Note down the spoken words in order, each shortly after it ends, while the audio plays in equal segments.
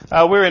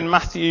We're in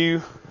Matthew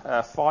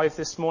 5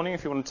 this morning,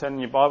 if you want to turn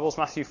in your Bibles.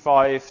 Matthew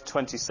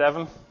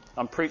 5:27.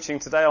 I'm preaching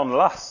today on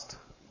lust.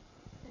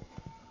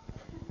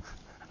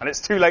 And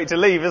it's too late to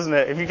leave, isn't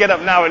it? If you get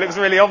up now, it looks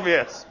really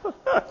obvious.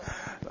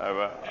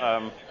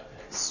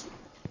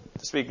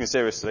 Speaking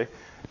seriously,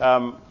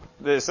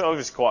 it's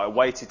obviously quite a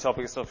weighty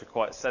topic. It's obviously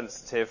quite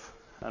sensitive.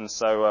 And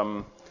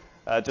so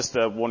just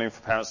a warning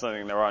for parents. I don't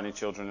think there are any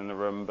children in the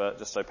room, but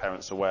just so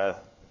parents are aware,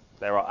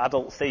 there are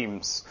adult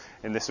themes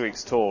in this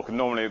week's talk, and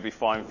normally it would be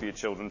fine for your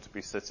children to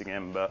be sitting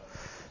in, but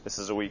this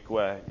is a week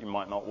where you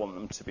might not want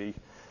them to be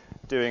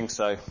doing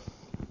so.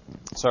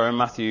 So in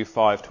Matthew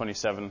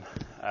 5:27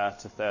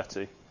 to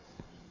 30.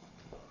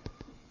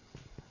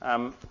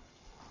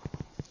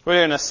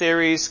 We're in a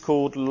series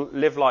called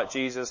Live Like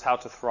Jesus, How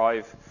to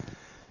Thrive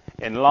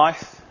in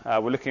Life.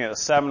 We're looking at the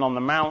Sermon on the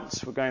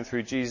Mount. We're going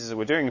through Jesus.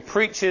 We're doing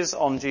preaches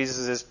on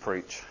Jesus'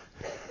 preach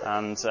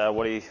and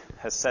what he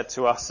has said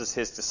to us as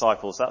his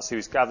disciples. That's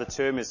who's gathered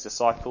to him, his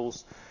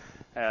disciples.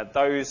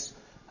 Those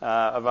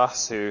of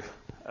us who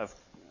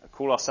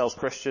call ourselves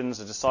Christians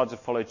have decided to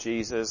follow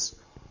Jesus.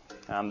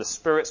 And the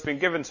Spirit's been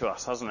given to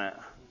us, hasn't it?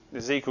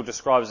 Ezekiel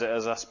describes it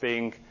as us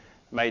being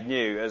made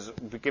new, as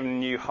given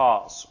new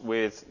hearts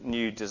with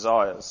new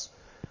desires.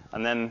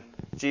 And then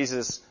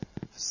Jesus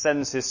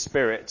sends his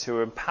Spirit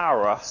to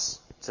empower us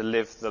to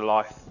live the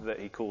life that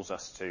he calls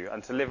us to,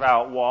 and to live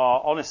out what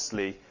are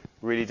honestly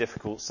really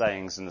difficult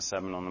sayings in the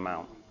Sermon on the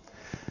Mount.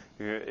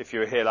 If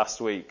you were here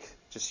last week,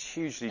 just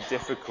hugely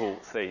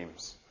difficult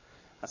themes.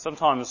 And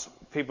sometimes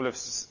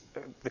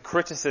the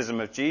criticism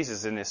of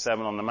Jesus in his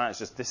Sermon on the Mount is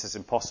just, this is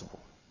impossible.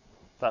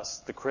 That's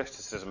the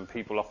criticism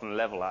people often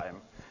level at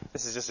him.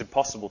 This is just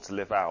impossible to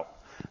live out.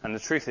 And the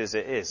truth is,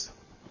 it is.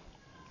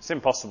 It's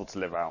impossible to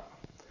live out.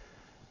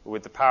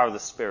 With the power of the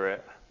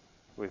Spirit,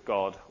 with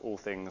God, all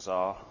things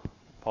are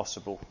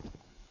possible.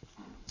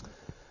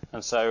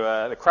 And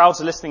so the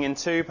crowds are listening in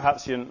too.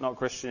 Perhaps you're not a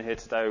Christian here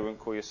today, you wouldn't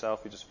call yourself,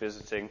 you're just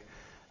visiting.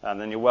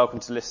 And then you're welcome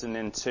to listen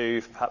in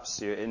too.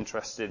 Perhaps you're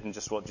interested in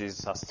just what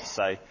Jesus has to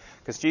say.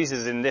 Because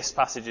Jesus in this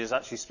passage is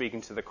actually speaking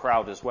to the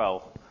crowd as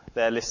well.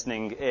 They're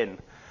listening in.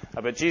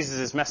 But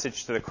Jesus'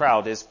 message to the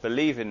crowd is,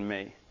 believe in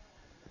me,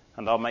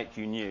 and I'll make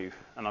you new,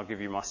 and I'll give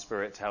you my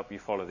Spirit to help you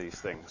follow these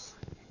things.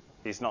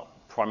 He's not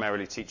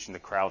primarily teaching the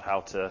crowd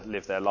how to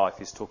live their life.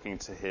 He's talking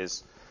to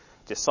his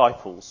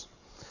disciples.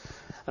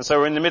 And so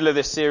we're in the middle of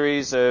this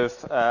series of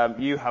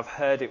you have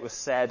heard it was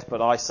said,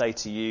 but I say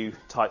to you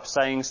type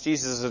sayings.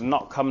 Jesus has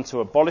not come to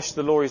abolish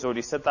the law. He's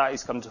already said that.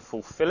 He's come to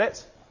fulfill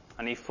it.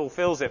 And he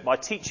fulfills it by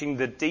teaching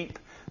the deep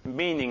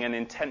meaning and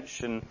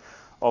intention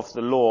of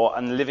the law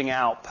and living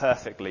out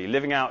perfectly,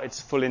 living out its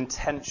full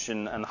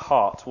intention and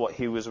heart, what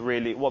the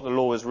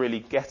law was really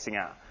getting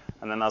at.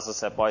 And then, as I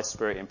said, by his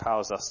Spirit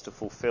empowers us to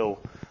fulfill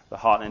the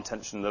heart and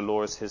intention of the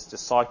law as his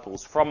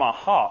disciples from our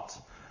heart,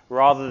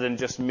 rather than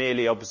just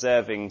merely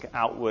observing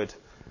outward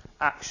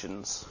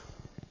actions.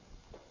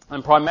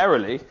 And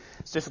primarily,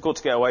 it's difficult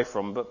to get away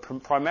from, but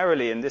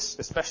primarily in this,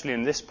 especially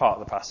in this part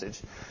of the passage,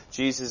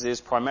 Jesus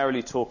is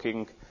primarily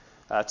talking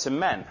to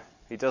men.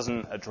 He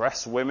doesn't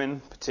address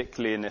women,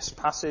 particularly in this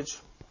passage,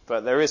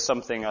 but there is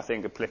something, I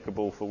think,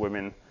 applicable for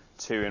women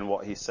too in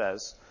what he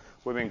says.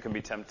 Women can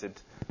be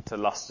tempted to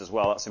lust as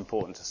well, that's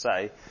important to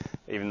say,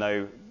 even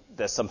though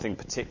there's something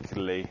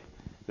particularly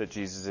that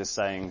Jesus is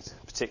saying,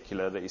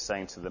 that he's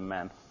saying to the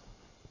men.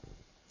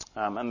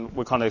 And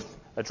we're kind of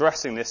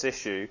addressing this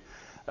issue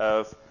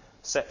of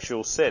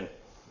sexual sin.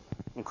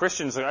 And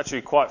Christians are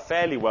actually quite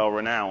fairly well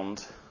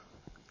renowned,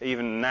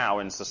 even now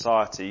in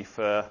society,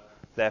 for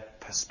their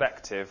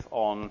perspective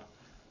on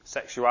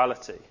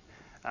sexuality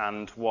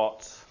and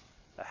what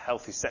a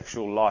healthy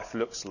sexual life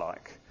looks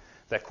like.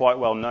 They're quite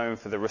well known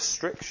for the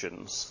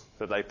restrictions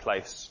that they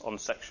place on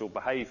sexual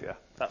behaviour.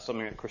 That's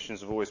something that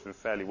Christians have always been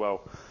fairly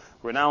well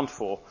renowned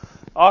for.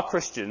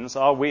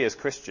 Are we as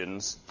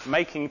Christians,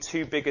 making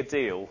too big a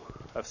deal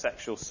of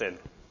sexual sin?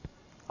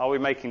 Are we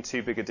making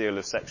too big a deal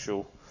of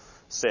sexual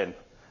sin?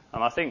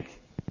 And I think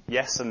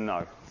yes and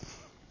no.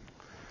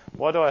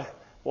 Why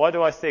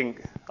do I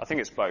think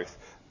it's both.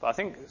 But I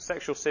think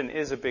sexual sin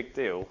is a big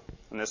deal,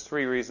 and there's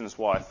three reasons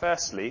why.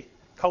 Firstly,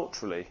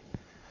 culturally.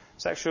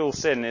 Sexual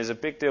sin is a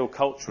big deal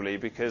culturally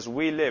because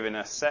we live in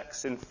a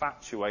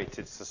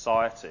sex-infatuated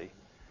society.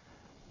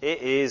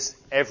 It is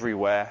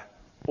everywhere,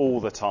 all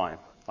the time.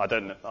 I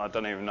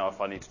don't even know if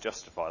I need to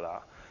justify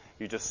that.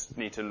 You just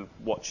need to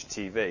watch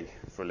TV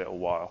for a little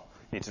while.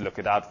 You need to look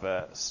at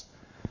adverts,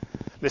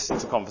 listen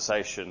to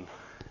conversation.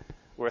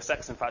 We're a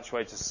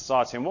sex-infatuated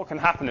society, and what can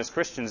happen as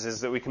Christians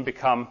is that we can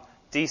become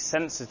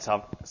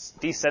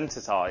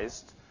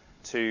desensitized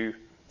to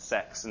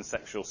sex and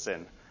sexual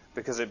sin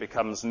because it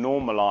becomes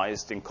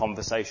normalized in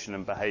conversation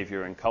and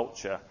behavior and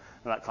culture,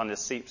 and that kind of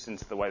seeps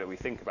into the way that we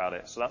think about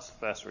it. So that's the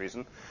first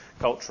reason,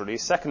 culturally.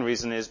 Second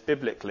reason is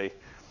biblically.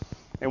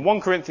 In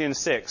 1 Corinthians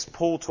 6,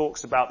 Paul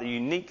talks about the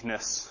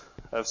uniqueness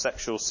of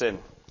sexual sin,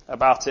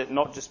 about it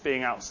not just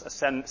being a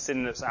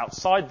sin that's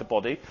outside the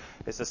body,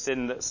 it's a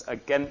sin that's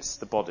against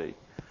the body.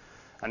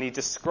 And he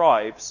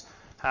describes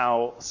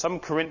how some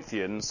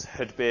Corinthians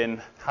had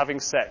been having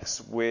sex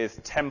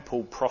with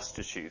temple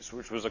prostitutes,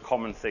 which was a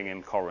common thing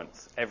in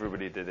Corinth.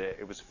 Everybody did it.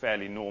 It was a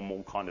fairly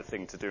normal kind of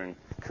thing to do in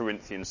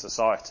Corinthian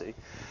society.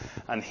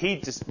 And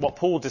what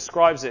Paul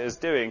describes it as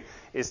doing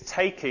is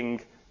taking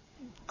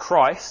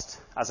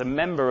Christ, as a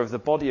member of the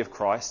body of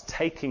Christ,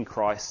 taking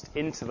Christ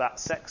into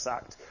that sex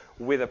act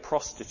with a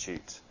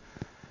prostitute.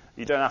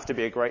 You don't have to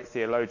be a great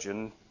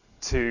theologian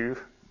to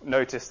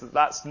notice that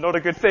that's not a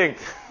good thing.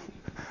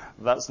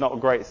 That's not a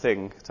great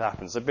thing to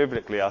happen. So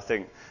biblically, I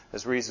think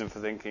there's reason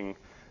for thinking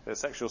that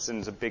sexual sin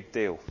is a big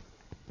deal.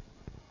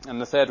 And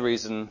the third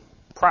reason,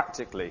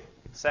 practically,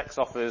 sex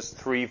offers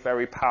three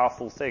very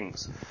powerful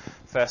things.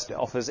 First, it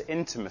offers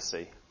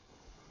intimacy.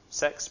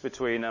 Sex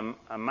between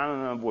a man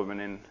and a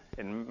woman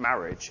in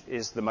marriage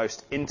is the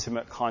most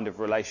intimate kind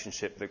of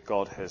relationship that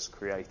God has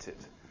created.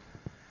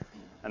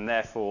 And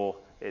therefore,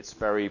 it's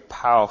very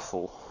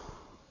powerful.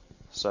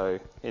 So,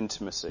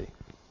 intimacy.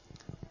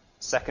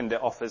 Second,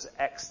 it offers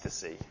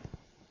ecstasy,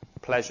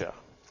 pleasure.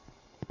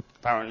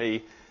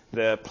 Apparently,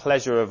 the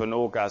pleasure of an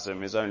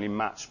orgasm is only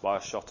matched by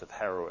a shot of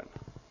heroin.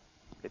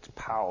 It's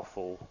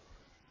powerful,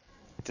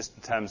 just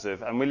in terms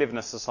of, and we live in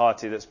a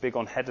society that's big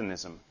on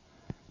hedonism.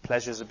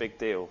 Pleasure's a big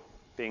deal,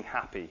 being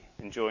happy,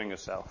 enjoying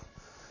yourself.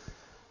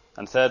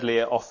 And thirdly,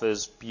 it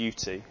offers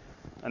beauty.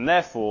 And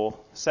therefore,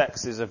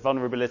 sex is a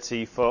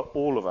vulnerability for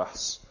all of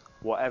us,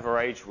 whatever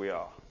age we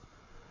are.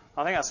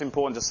 I think that's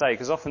important to say,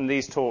 because often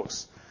these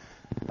talks,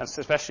 and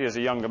especially as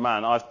a younger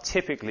man, I've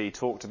typically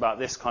talked about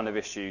this kind of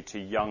issue to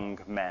young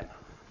men.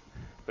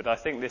 But I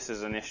think this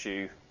is an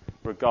issue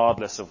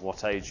regardless of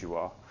what age you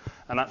are.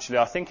 And actually,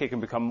 I think it can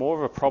become more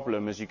of a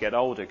problem as you get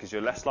older, because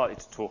you're less likely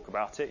to talk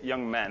about it.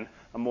 Young men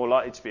are more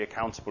likely to be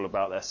accountable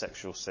about their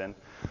sexual sin.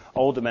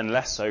 Older men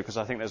less so, because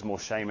I think there's more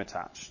shame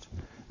attached.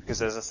 Because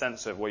there's a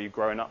sense of, well, you're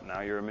growing up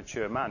now, you're a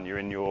mature man, you're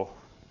in your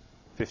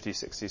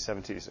 50s,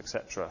 60s, 70s,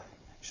 etc. You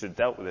should have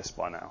dealt with this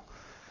by now.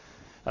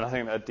 And I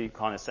think that a deep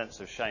kind of sense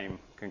of shame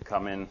can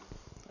come in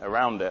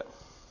around it.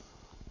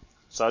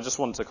 So I just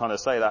want to kind of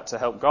say that to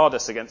help guard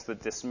us against the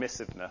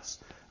dismissiveness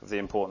of the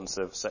importance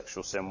of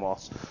sexual sin,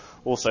 whilst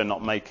also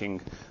not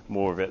making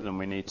more of it than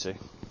we need to.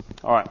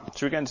 All right,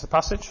 should we get into the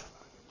passage?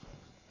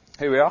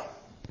 Here we are.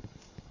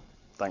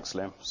 Thanks,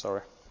 Liam.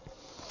 Sorry.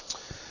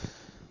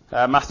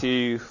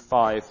 Matthew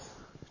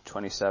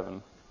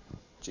 5:27.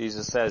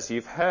 Jesus says,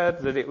 "You've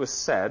heard that it was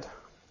said,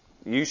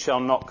 'You shall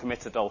not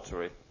commit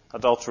adultery.'"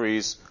 Adultery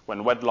is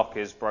when wedlock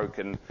is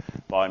broken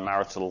by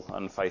marital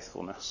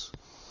unfaithfulness.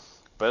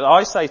 "But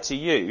I say to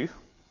you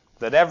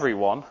that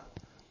everyone,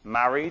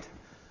 married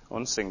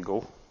or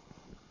single,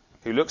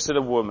 who looks at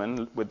a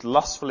woman with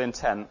lustful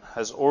intent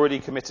has already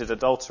committed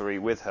adultery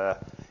with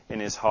her in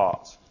his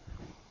heart.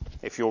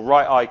 If your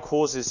right eye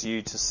causes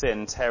you to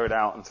sin, tear it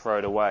out and throw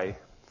it away.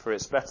 For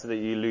it's better that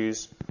you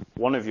lose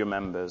one of your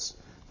members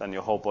than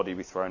your whole body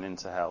be thrown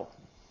into hell.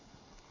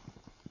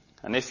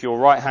 And if your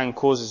right hand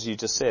causes you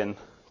to sin,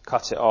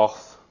 cut it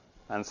off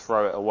and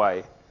throw it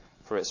away.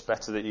 For it's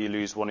better that you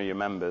lose one of your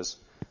members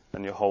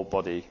than your whole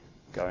body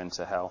go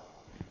into hell."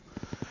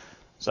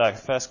 So,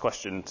 first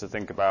question to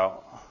think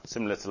about,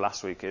 similar to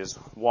last week, is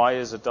why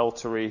is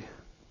adultery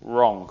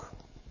wrong?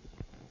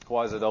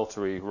 Why is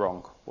adultery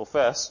wrong? Well,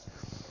 first,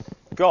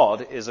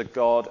 God is a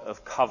God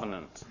of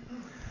covenant.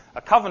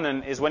 A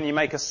covenant is when you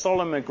make a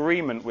solemn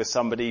agreement with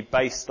somebody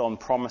based on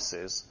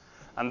promises.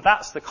 And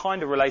that's the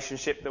kind of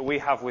relationship that we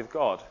have with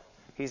God.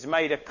 He's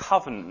made a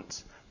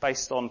covenant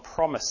based on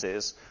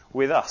promises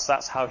with us.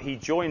 That's how he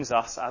joins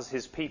us as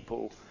his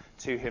people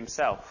to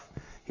himself.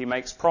 He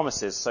makes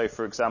promises. So,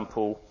 for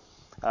example,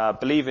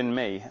 believe in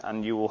me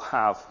and you will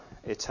have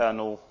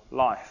eternal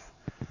life.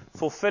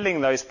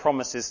 Fulfilling those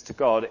promises to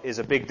God is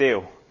a big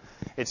deal.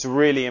 It's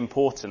really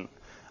important.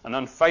 And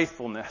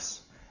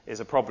unfaithfulness is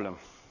a problem.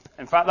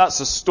 In fact, that's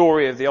the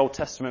story of the Old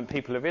Testament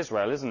people of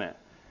Israel, isn't it?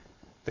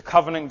 The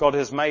covenant God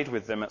has made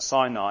with them at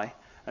Sinai,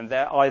 and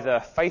their either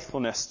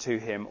faithfulness to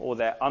him or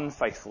their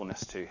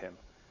unfaithfulness to him,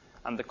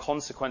 and the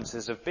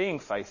consequences of being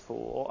faithful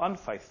or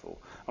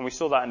unfaithful. And we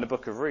saw that in the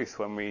book of Ruth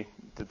when we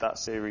did that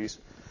series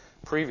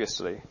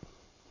previously.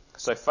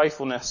 So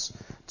faithfulness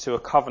to a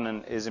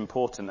covenant is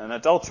important, and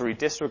adultery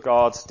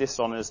disregards,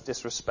 dishonours,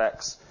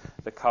 disrespects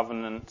the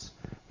covenant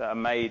that are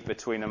made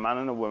between a man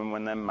and a woman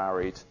when they're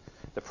married,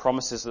 the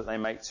promises that they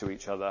make to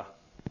each other,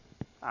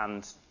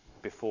 and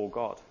before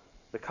God.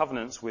 The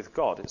covenant's with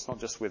God. It's not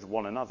just with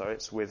one another,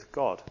 it's with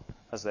God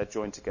as they're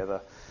joined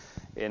together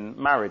in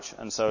marriage.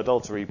 And so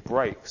adultery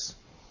breaks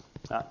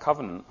that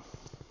covenant.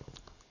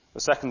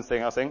 The second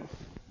thing, I think,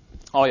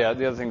 the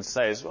other thing to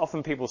say is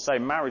often people say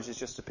marriage is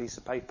just a piece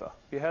of paper.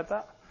 Have you heard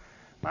that?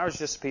 Marriage is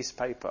just a piece of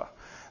paper.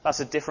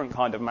 That's a different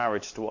kind of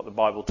marriage to what the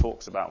Bible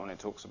talks about when it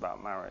talks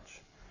about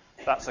marriage.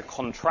 That's a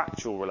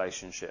contractual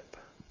relationship,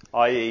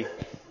 i.e.,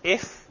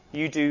 if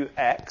you do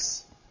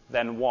X,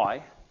 then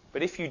Y.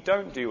 But if you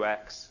don't do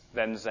X,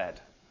 then Z.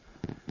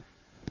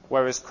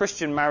 Whereas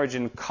Christian marriage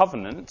and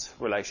covenant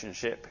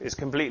relationship is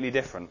completely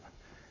different.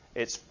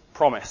 It's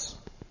promise.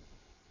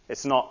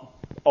 It's not,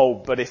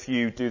 but if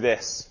you do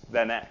this,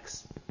 then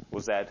X. or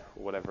Z, or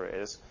whatever it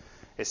is.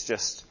 It's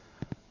just,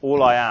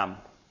 all I am,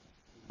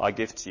 I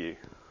give to you.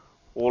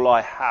 All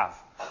I have,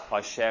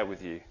 I share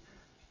with you.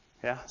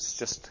 Yeah,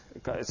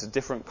 it's a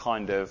different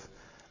kind of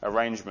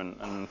arrangement,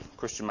 and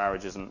Christian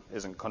marriage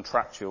isn't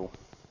contractual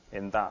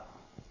in that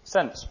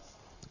sense.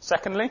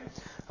 Secondly,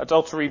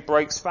 adultery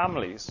breaks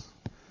families.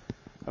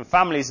 And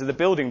families are the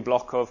building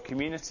block of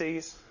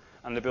communities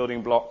and the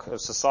building block of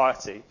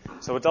society.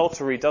 So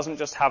adultery doesn't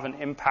just have an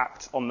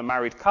impact on the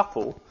married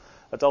couple,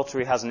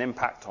 adultery has an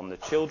impact on the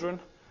children,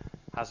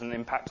 has an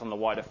impact on the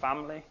wider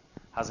family,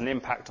 has an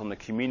impact on the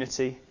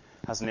community,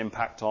 has an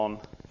impact on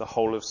the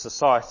whole of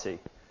society.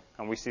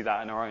 And we see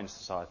that in our own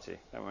society,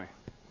 don't we?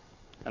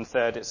 And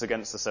third, it's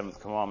against the seventh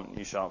commandment,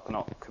 you shall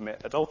not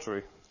commit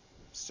adultery.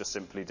 It's just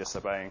simply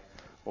disobeying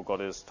what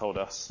God has told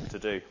us to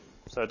do.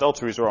 So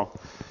adultery is wrong.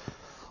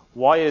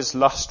 Why is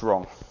lust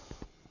wrong?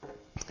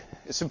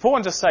 It's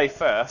important to say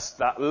first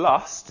that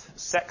lust,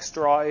 sex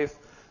drive,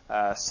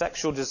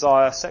 sexual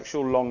desire,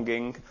 sexual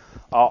longing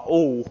are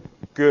all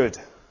good.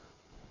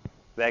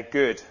 They're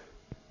good.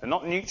 They're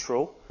not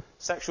neutral.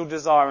 Sexual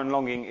desire and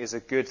longing is a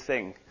good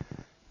thing.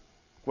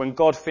 When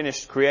God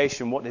finished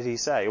creation, what did he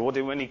say?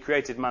 When he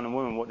created man and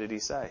woman, what did he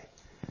say?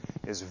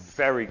 It was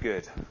very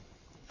good.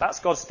 That's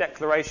God's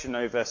declaration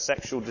over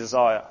sexual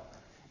desire.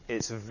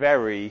 It's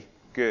very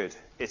good.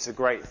 It's a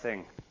great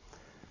thing.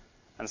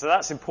 And so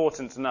that's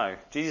important to know.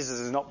 Jesus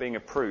is not being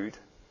a prude.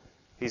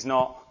 He's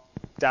not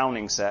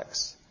downing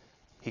sex.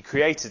 He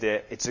created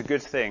it. It's a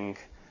good thing.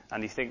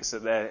 And he thinks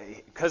that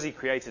because he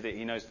created it,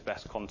 he knows the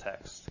best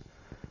context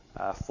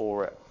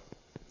for it.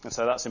 And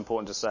so that's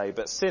important to say.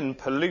 But sin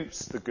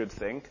pollutes the good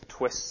thing,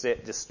 twists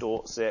it,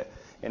 distorts it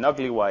in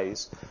ugly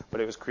ways.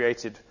 But it was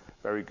created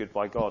very good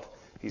by God.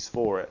 He's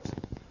for it.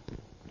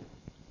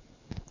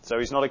 So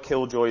he's not a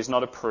killjoy. He's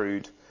not a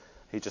prude.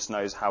 He just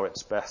knows how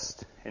it's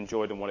best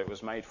enjoyed and what it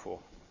was made for.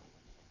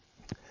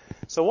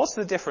 So what's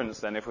the difference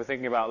then, if we're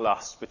thinking about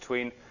lust,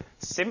 between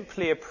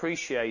simply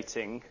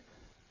appreciating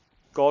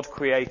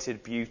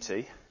God-created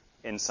beauty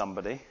in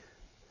somebody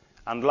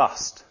and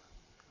lust?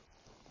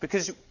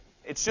 Because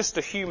it's just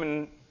a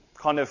human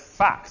kind of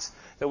fact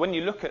that when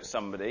you look at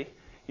somebody,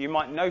 you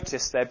might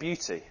notice their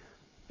beauty,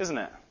 isn't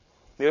it?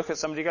 You look at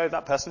somebody and go,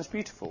 that person is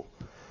beautiful.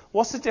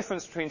 What's the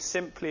difference between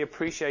simply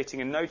appreciating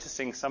and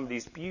noticing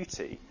somebody's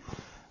beauty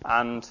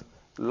and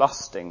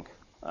lusting?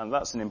 And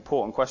that's an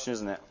important question,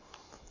 isn't it?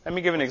 Let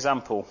me give an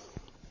example.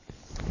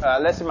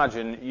 Let's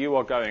imagine you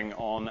are going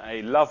on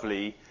a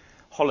lovely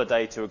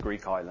holiday to a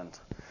Greek island,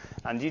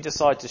 and you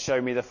decide to show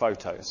me the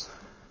photos.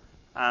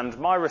 And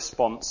my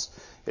response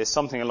is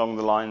something along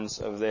the lines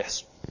of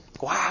this: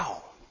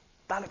 wow,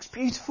 that looks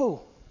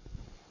beautiful.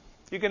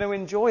 You're going to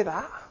enjoy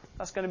that.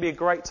 That's going to be a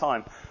great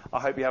time. I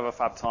hope you have a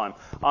fab time.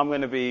 I'm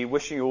going to be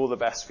wishing you all the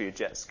best for your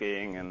jet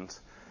skiing and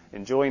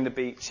enjoying the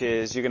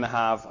beaches. You're going to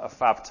have a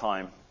fab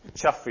time.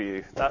 Chuff for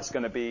you. That's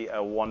going to be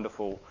a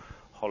wonderful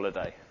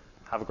holiday.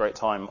 Have a great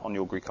time on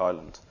your Greek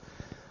island.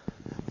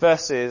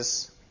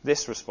 Versus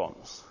this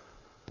response: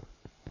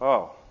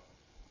 oh,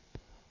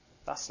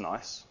 that's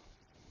nice.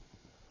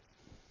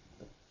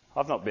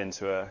 I've not been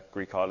to a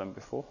Greek island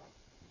before.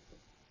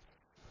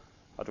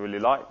 I'd really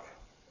like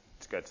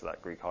to go to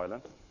that Greek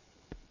island.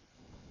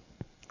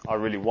 I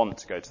really want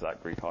to go to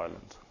that Greek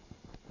island.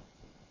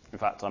 In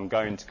fact, I'm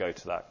going to go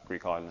to that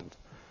Greek island.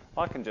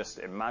 I can just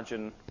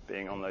imagine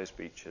being on those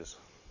beaches.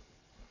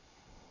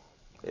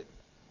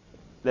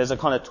 There's a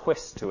kind of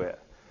twist to it.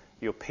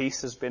 Your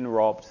peace has been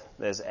robbed.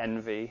 There's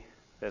envy.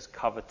 There's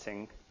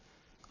coveting.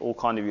 All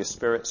kind of your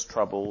spirit's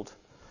troubled.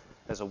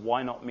 There's a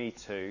why not me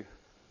too.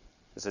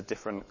 There's a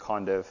different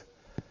kind of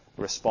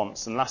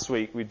response. And last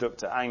week we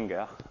looked at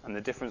anger and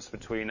the difference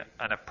between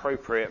an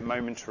appropriate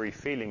momentary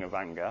feeling of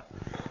anger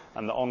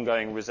and the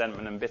ongoing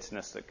resentment and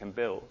bitterness that can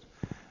build.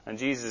 And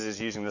Jesus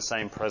is using the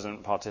same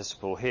present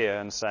participle here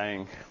and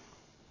saying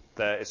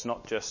that it's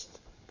not just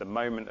the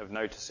moment of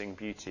noticing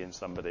beauty in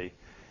somebody,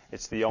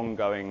 it's the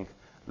ongoing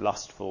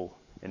lustful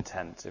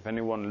intent. If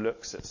anyone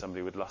looks at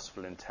somebody with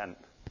lustful intent,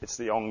 it's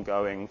the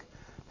ongoing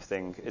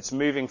thing. It's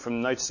moving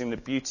from noticing the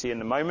beauty in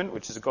the moment,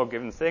 which is a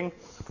God-given thing,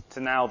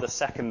 to now the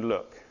second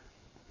look.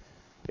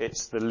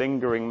 It's the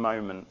lingering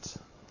moment,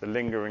 the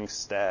lingering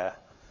stare.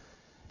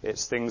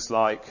 It's things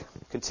like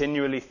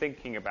continually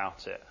thinking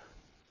about it,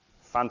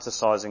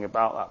 fantasizing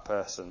about that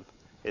person.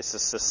 It's a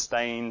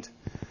sustained,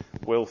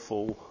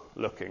 willful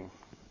looking.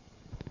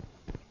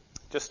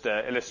 Just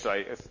to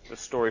illustrate a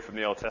story from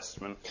the Old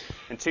Testament,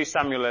 in 2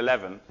 Samuel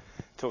 11, it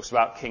talks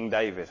about King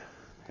David.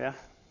 Yeah,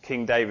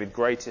 King David,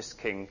 greatest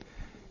king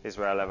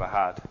Israel ever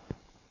had.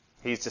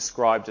 He's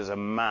described as a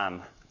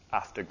man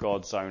after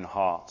God's own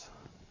heart.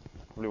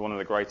 Probably one of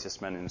the greatest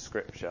men in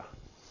Scripture.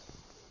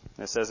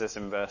 And it says this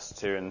in verse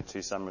 2 in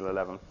 2 Samuel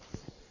 11.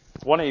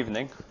 One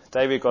evening,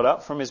 David got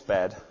up from his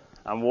bed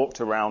and walked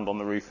around on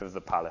the roof of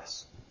the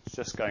palace. He's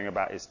just going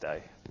about his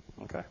day.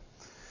 Okay.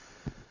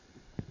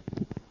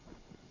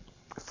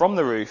 From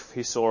the roof,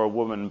 he saw a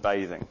woman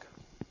bathing.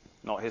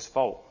 Not his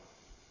fault.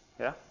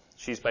 Yeah?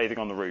 She's bathing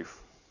on the roof.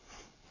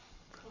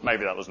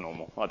 Maybe that was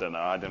normal. I don't know.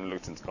 I didn't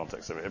look into the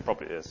context of it. It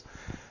probably is.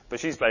 But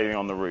she's bathing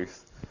on the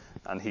roof,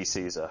 and he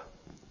sees her.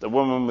 The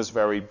woman was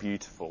very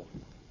beautiful.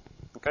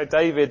 Okay,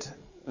 David,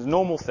 a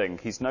normal thing.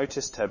 He's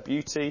noticed her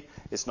beauty.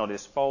 It's not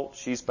his fault.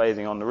 She's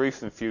bathing on the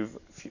roof in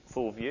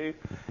full view.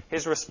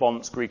 His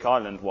response, Greek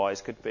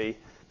island-wise, could be,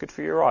 good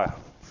for Uriah.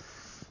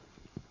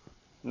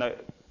 No,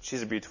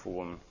 she's a beautiful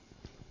woman,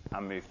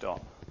 and moved on.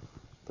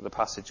 But the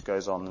passage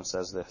goes on and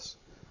says this.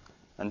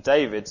 And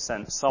David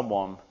sent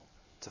someone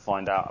to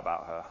find out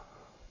about her.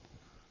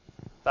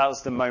 That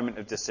was the moment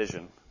of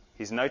decision.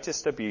 He's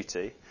noticed her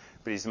beauty,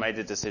 but he's made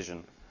a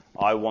decision.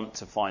 I want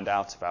to find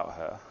out about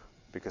her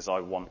because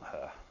I want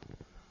her.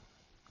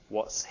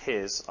 What's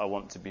his, I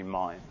want to be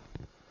mine.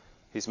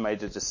 He's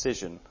made a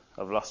decision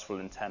of lustful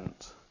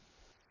intent.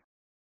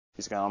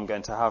 He's going, I'm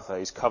going to have her.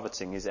 He's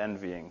coveting, he's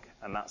envying,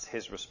 and that's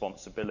his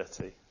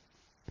responsibility.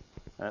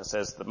 And it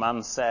says, the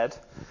man said,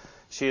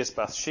 she is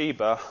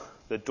Bathsheba,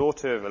 the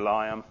daughter of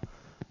Eliam,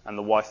 and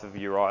the wife of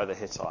Uriah the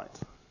Hittite.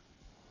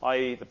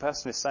 I.e., the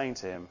person is saying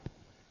to him,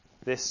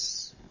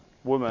 this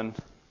woman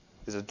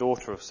is a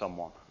daughter of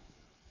someone.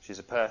 She's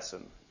a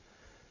person.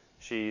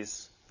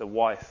 She's the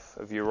wife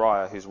of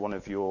Uriah, who's one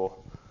of your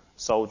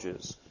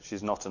soldiers.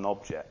 She's not an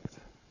object.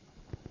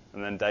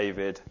 And then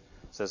David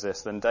says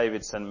this, then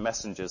David sent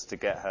messengers to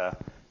get her.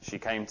 She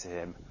came to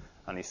him,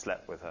 and he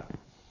slept with her.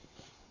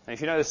 And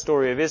if you know the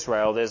story of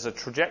Israel, there's a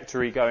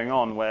trajectory going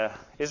on where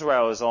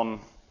Israel is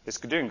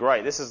doing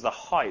great. This is the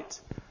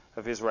height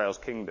of Israel's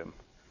kingdom.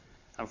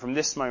 And from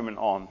this moment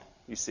on,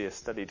 you see a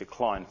steady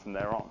decline from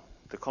there on.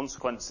 The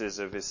consequences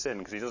of his sin,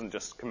 because he doesn't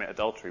just commit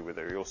adultery with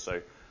her, he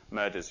also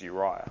murders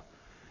Uriah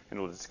in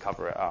order to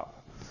cover it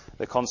up.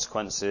 The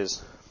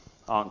consequences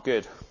aren't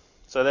good.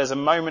 So there's a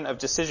moment of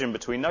decision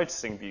between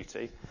noticing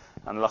beauty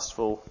and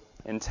lustful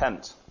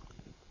intent.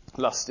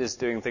 Lust is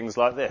doing things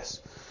like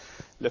this.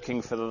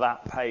 Looking for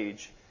that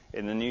page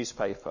in the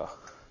newspaper,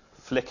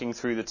 flicking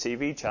through the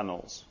TV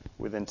channels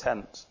with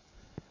intent.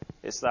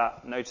 It's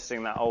that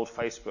noticing that old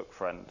Facebook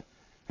friend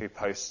who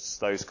posts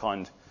those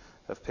kind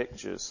of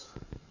pictures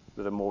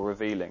that are more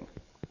revealing.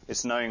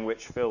 It's knowing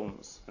which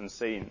films and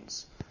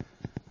scenes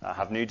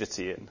have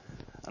nudity in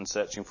and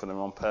searching for them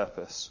on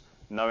purpose.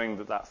 Knowing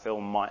that that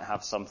film might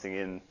have something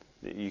in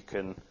that you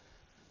can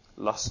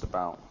lust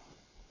about.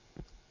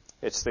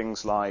 It's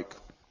things like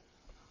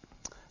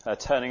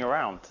turning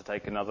around to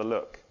take another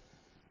look,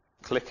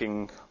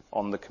 clicking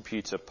on the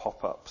computer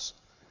pop-ups,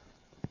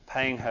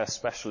 paying her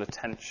special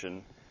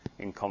attention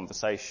in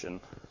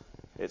conversation.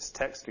 It's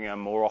texting her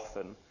more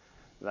often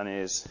than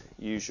is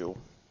usual.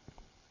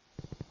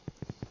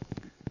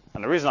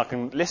 And the reason I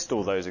can list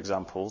all those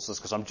examples is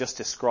because I'm just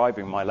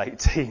describing my late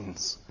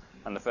teens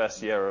and the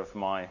first year of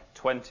my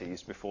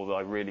 20s before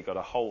I really got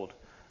a hold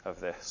of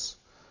this.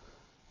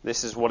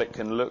 This is what it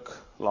can look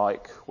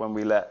like when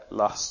we let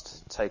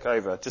lust take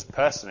over. Just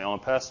personally, on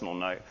a personal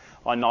note,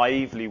 I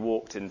naively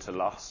walked into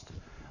lust.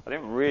 I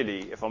didn't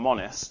really, if I'm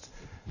honest,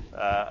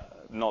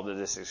 not that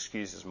this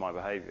excuses my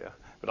behaviour,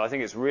 but I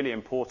think it's really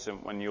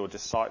important when you're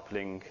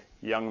discipling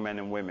young men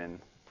and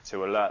women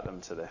to alert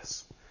them to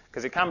this.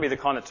 Because it can be the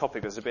kind of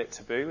topic that's a bit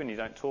taboo and you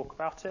don't talk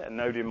about it, and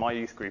nobody in my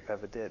youth group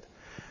ever did.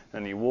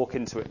 And you walk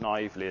into it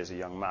naively as a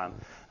young man,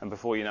 and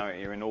before you know it,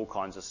 you're in all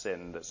kinds of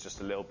sin that's just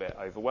a little bit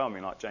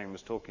overwhelming, like Jane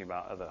was talking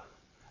about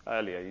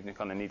earlier. You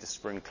kind of need to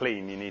spring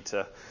clean. You need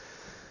to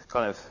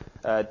kind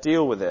of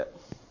deal with it.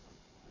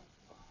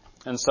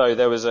 And so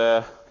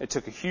it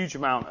took a huge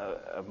amount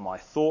of my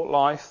thought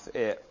life.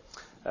 It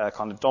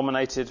kind of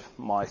dominated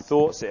my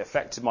thoughts. It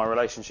affected my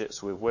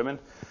relationships with women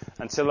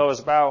until I was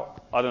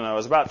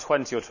about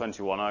 20 or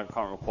 21. I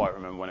can't quite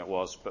remember when it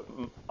was, but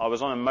I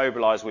was on a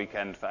mobilised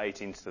weekend for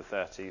 18 to the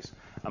 30s.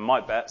 And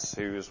Mike Betts,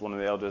 who was one of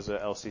the elders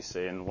at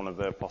LCC and one of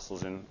the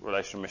apostles in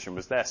Relational Mission,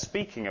 was there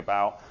speaking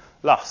about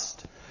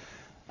lust.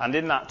 And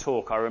in that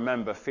talk, I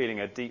remember feeling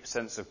a deep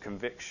sense of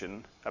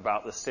conviction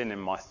about the sin in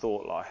my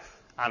thought life,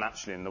 and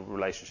actually in the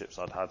relationships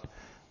I'd had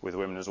with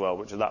women as well,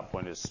 which at that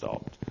point had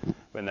stopped.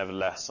 But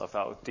nevertheless, I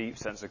felt a deep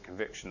sense of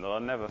conviction that I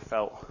never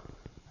felt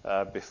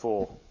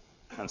before.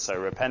 And so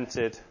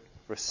repented,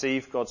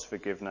 received God's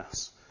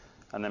forgiveness,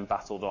 and then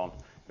battled on.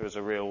 It was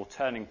a real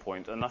turning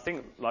point. And I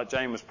think, like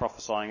Jane was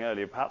prophesying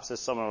earlier, perhaps there's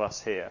some of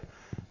us here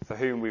for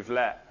whom we've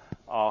let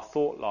our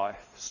thought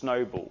life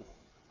snowball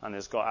and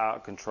has got out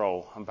of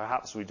control. And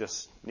perhaps we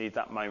just need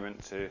that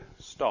moment to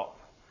stop,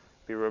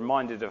 be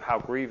reminded of how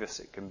grievous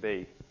it can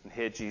be, and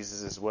hear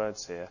Jesus'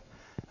 words here,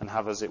 and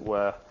have, as it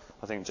were,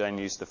 I think Jane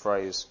used the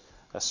phrase,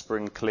 a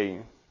spring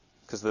clean,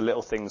 because the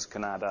little things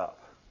can add up.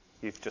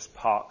 You've just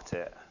parked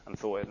it and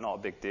thought it not a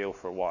big deal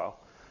for a while.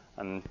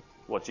 And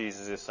what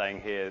Jesus is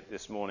saying here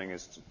this morning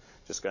is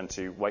just going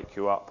to wake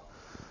you up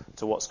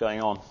to what's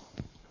going on.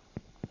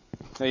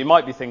 Now you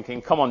might be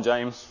thinking, come on,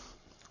 James,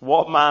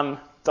 what man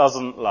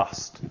doesn't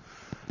lust?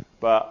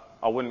 But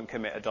I wouldn't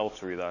commit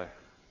adultery, though.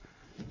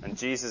 And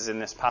Jesus in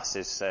this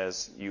passage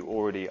says, you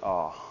already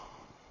are.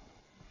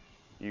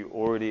 You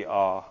already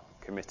are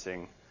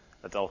committing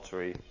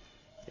adultery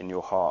in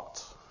your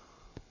heart.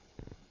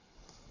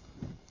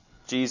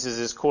 Jesus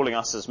is calling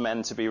us as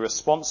men to be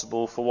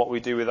responsible for what we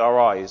do with our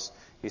eyes.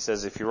 He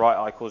says, if your right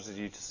eye causes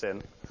you to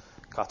sin,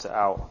 cut it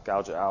out,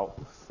 gouge it out,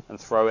 and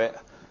throw it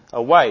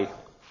away.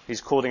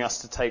 He's calling us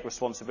to take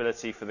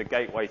responsibility for the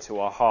gateway to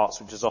our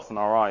hearts, which is often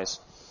our eyes.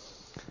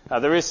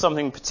 There is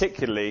something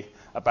particularly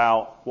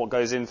about what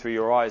goes in through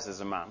your eyes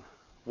as a man.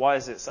 Why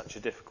is it such a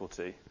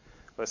difficulty?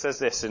 Well, it says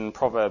this in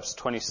Proverbs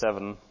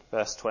 27,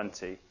 verse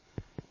 20.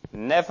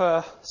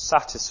 Never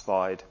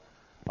satisfied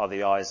are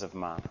the eyes of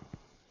man.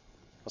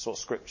 That's what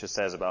Scripture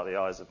says about the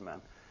eyes of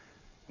men.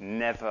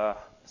 Never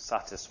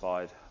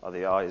satisfied are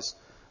the eyes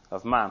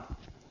of man.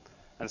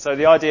 And so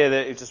the idea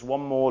that it's just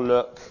one more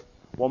look,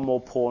 one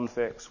more porn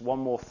fix, one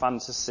more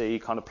fantasy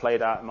kind of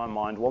played out in my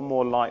mind, one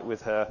more light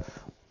with her,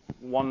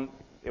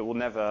 it will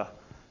never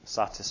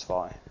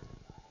satisfy.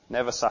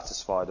 Never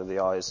satisfied are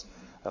the eyes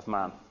of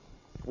man.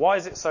 Why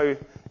is it so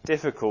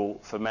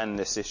difficult for men,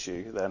 this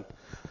issue, then?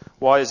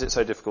 Why is it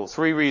so difficult?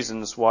 3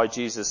 reasons why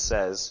Jesus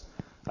says,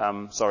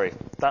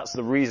 that's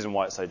the reason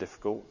why it's so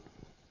difficult.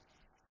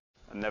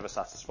 And never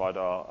satisfied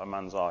are a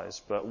man's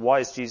eyes. But why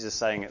is Jesus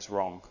saying it's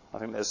wrong? I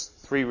think there's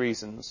 3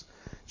 reasons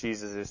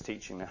Jesus is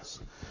teaching this.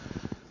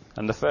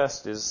 And the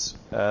first is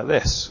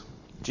this.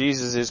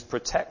 Jesus is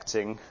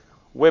protecting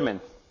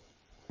women.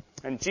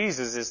 And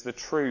Jesus is the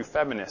true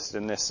feminist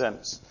in this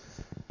sense.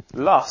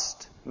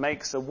 Lust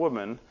makes a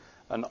woman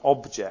an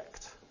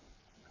object.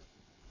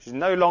 She's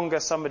no longer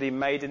somebody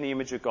made in the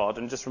image of God.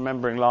 And just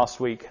remembering last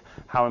week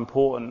how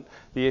important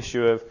the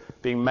issue of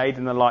being made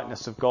in the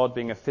likeness of God,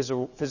 being a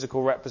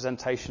physical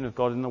representation of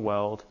God in the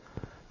world,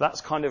 that's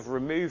kind of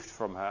removed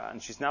from her.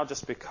 And she's now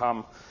just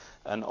become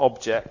an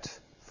object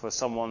for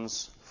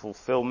someone's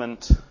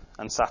fulfillment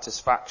and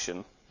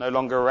satisfaction. No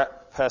longer a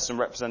person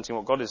representing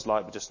what God is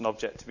like, but just an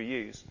object to be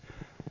used.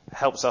 It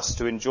helps us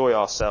to enjoy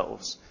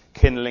ourselves,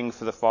 kindling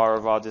for the fire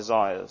of our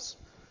desires.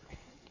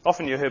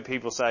 Often you hear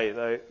people say,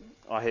 though,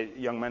 I hear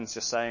young men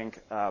just saying,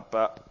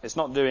 but it's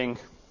not doing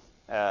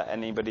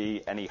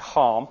anybody any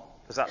harm,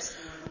 because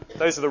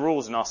those are the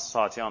rules in our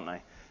society, aren't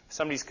they? If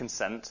somebody's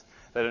consent,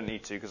 they don't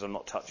need to because I'm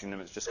not touching them,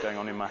 it's just going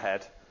on in my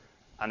head.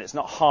 And it's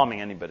not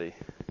harming anybody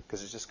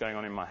because it's just going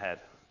on in my head.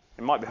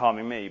 It might be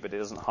harming me, but it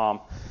doesn't harm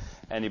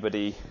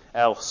anybody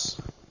else.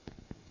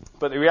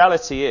 But the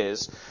reality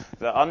is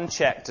that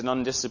unchecked and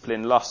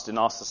undisciplined lust in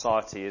our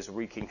society is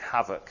wreaking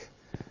havoc.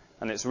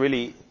 And it's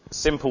really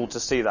simple to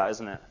see that,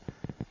 isn't it?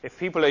 If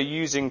people are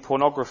using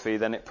pornography,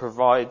 then it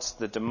provides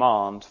the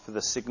demand for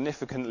the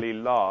significantly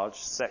large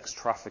sex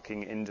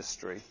trafficking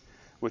industry,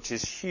 which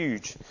is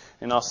huge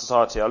in our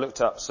society. I looked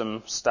up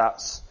some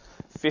stats.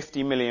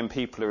 50 million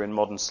people are in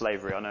modern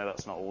slavery. I know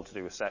that's not all to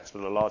do with sex,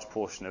 but a large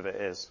portion of it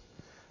is.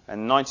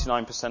 And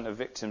 99% of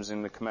victims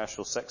in the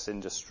commercial sex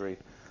industry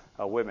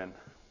are women.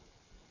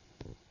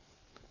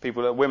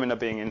 Women are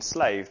being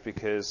enslaved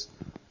because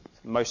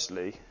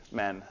mostly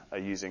men are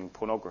using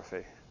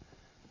pornography.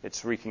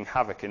 It's wreaking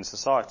havoc in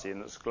society,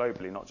 and it's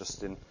globally, not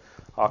just in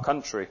our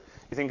country.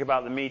 You think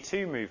about the Me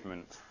Too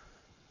movement,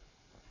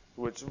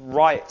 which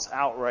right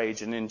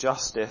outrage and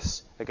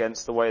injustice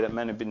against the way that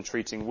men have been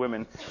treating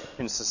women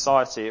in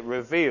society. It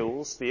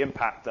reveals the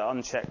impact that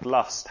unchecked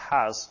lust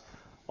has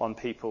on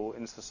people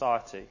in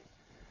society.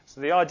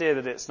 So the idea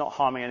that it's not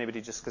harming anybody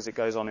just because it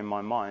goes on in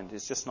my mind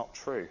is just not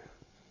true.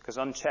 Because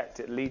unchecked,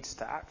 it leads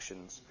to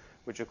actions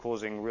which are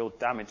causing real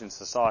damage in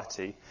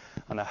society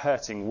and are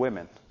hurting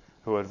women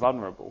who are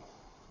vulnerable.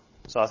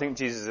 So I think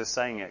Jesus is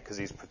saying it because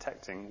he's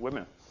protecting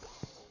women.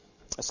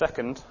 A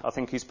second, I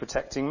think he's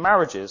protecting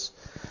marriages.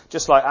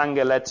 Just like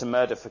anger led to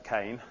murder for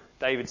Cain,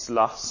 David's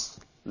lust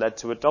led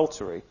to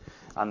adultery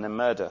and then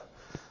murder.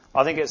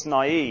 I think it's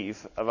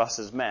naive of us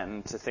as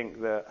men to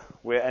think that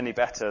we're any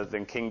better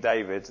than King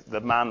David,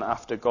 the man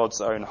after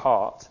God's own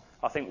heart.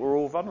 I think we're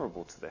all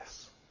vulnerable to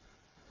this.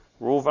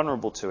 We're all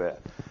vulnerable to it.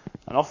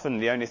 And often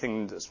the only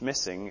thing that's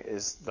missing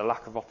is the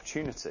lack of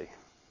opportunity.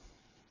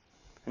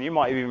 And you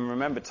might even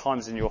remember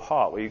times in your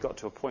heart where you got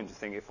to a point to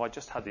think, if I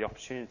just had the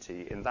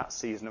opportunity in that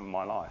season of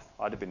my life,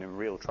 I'd have been in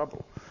real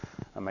trouble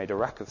and made a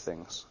wreck of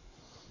things.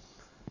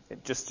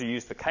 Just to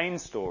use the Cain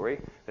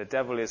story, the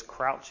devil is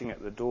crouching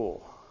at the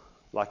door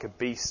like a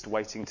beast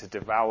waiting to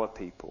devour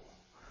people.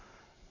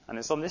 And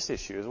it's on this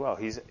issue as well.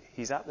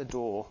 He's at the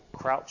door,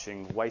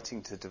 crouching,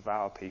 waiting to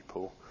devour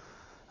people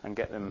and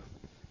get them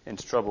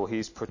into trouble.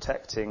 He's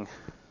protecting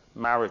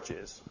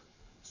marriages,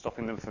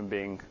 stopping them from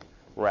being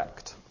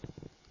wrecked.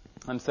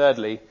 And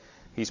thirdly,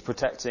 he's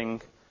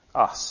protecting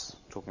us,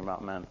 talking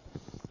about men.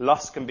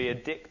 Lust can be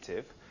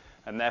addictive,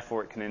 and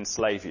therefore it can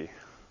enslave you.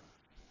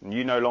 And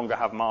you no longer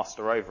have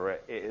master over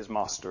it, it is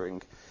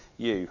mastering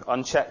you.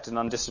 Unchecked and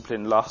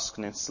undisciplined lust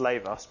can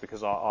enslave us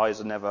because our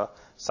eyes are never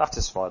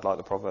satisfied, like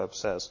the proverb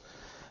says.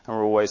 And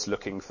we're always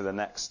looking for the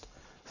next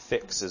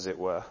fix, as it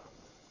were.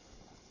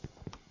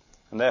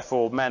 And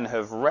therefore men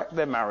have wrecked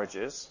their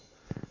marriages,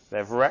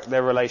 they've wrecked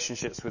their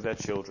relationships with their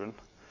children,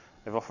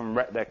 they've often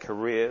wrecked their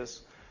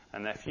careers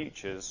and their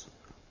futures,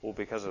 all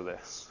because of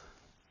this.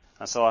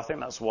 And so I think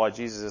that's why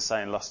Jesus is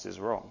saying lust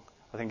is wrong.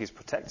 I think he's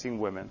protecting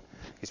women,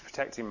 he's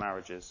protecting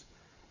marriages,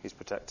 he's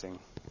protecting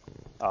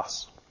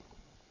us.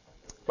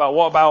 But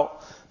what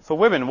about for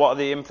women? What are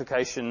the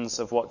implications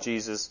of what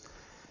Jesus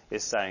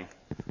is saying,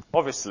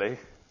 obviously,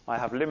 I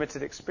have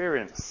limited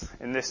experience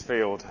in this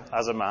field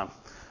as a man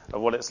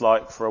of what it's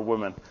like for a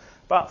woman,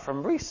 but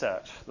from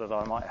research that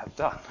I might have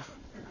done,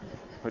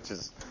 which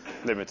is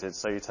limited,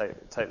 so you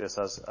take this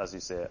as you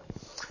see it.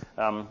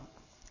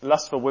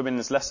 Lust for women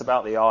is less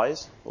about the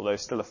eyes, although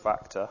still a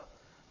factor,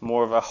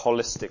 more of a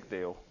holistic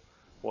deal,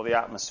 what the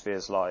atmosphere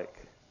is like,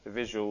 the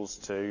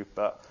visuals too,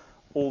 but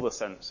all the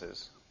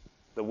senses,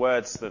 the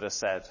words that are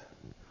said,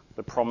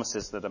 the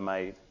promises that are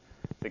made,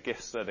 the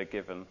gifts that are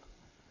given,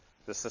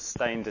 the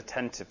sustained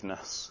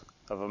attentiveness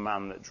of a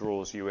man that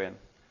draws you in.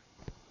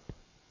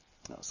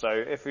 So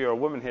if you're a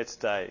woman here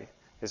today,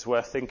 it's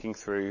worth thinking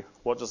through,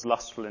 what does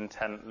lustful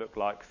intent look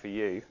like for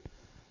you,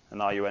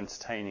 and are you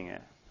entertaining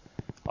it?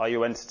 Are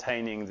you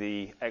entertaining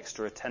the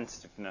extra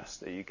attentiveness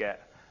that you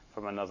get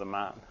from another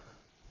man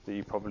that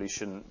you probably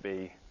shouldn't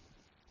be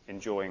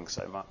enjoying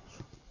so much?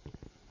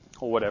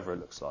 Or whatever it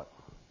looks like.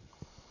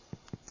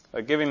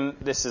 Given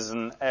this is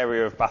an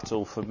area of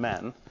battle for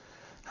men,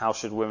 how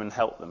should women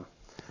help them?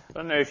 I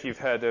don't know if you've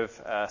heard of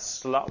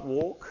Slut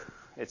Walk.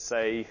 It's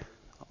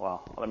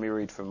let me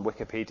read from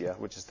Wikipedia,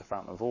 which is the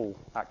fountain of all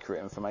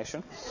accurate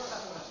information.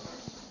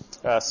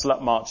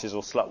 Slut marches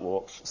or slut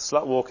walks.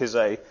 Slut Walk is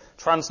a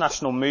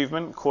transnational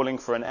movement calling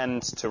for an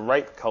end to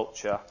rape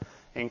culture,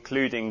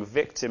 including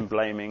victim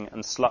blaming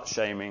and slut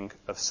shaming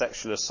of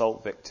sexual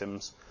assault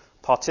victims.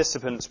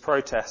 Participants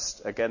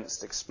protest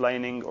against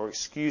explaining or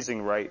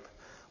excusing rape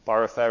by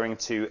referring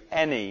to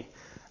any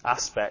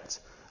aspect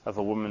of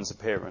a woman's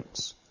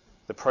appearance.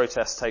 The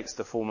protest takes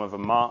the form of a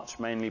march,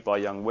 mainly by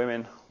young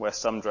women, where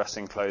some dress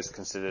in clothes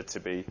considered to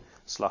be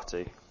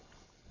slutty.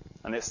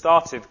 And it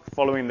started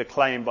following the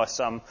claim by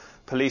some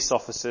police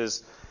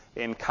officers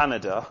in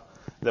Canada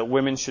that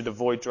women should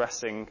avoid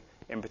dressing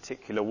in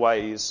particular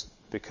ways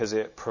because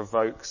it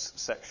provokes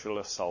sexual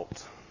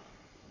assault.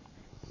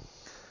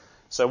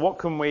 So what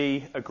can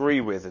we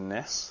agree with in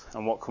this,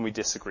 and what can we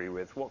disagree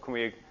with? What can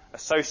we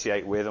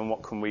associate with, and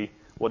what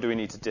do we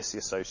need to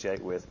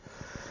disassociate with?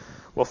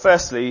 Well,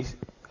 firstly,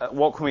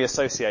 what can we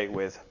associate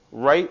with?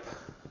 Rape,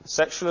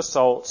 sexual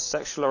assault,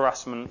 sexual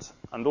harassment,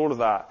 and all of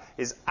that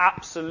is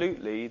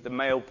absolutely the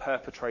male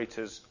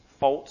perpetrator's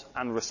fault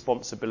and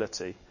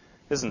responsibility,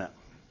 isn't it?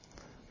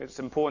 It's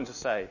important to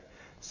say.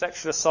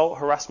 Sexual assault,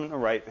 harassment,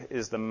 and rape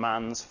is the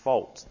man's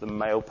fault, the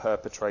male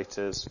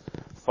perpetrator's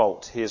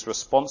fault. He is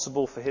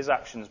responsible for his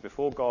actions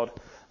before God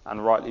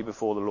and rightly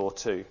before the law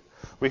too.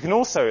 We can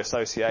also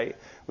associate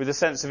with a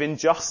sense of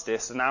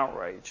injustice and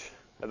outrage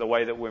at the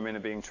way that women are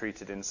being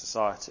treated in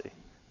society.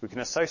 We can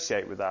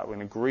associate with that. We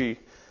can agree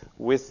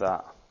with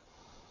that.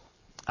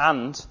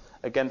 And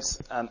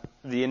against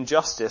the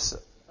injustice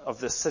of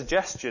the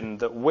suggestion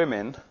that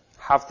women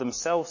have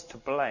themselves to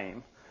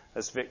blame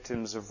as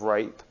victims of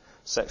rape,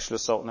 sexual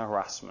assault and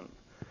harassment.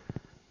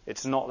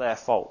 It's not their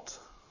fault.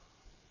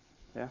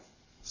 Yeah?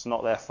 It's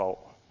not their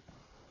fault.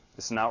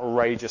 It's an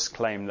outrageous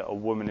claim that a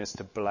woman is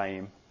to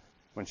blame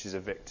when she's a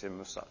victim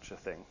of such a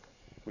thing.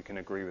 We can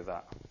agree with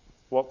that.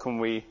 What can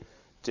we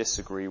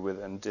disagree with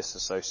and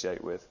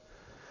disassociate with?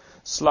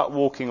 Slut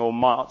walking or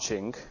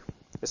marching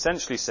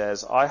essentially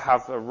says, I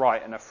have a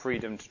right and a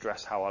freedom to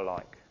dress how I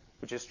like,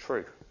 which is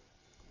true.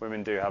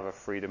 Women do have a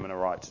freedom and a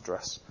right to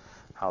dress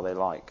how they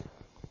like.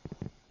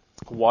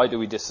 Why do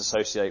we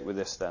disassociate with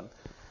this then?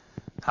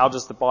 How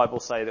does the Bible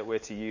say that we're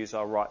to use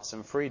our rights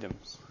and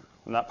freedoms?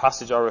 In that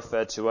passage I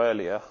referred to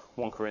earlier,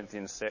 1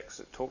 Corinthians 6,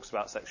 it talks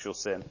about sexual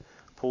sin.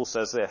 Paul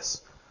says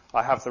this,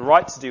 I have the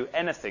right to do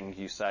anything,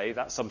 you say.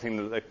 That's something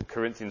that the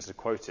Corinthians had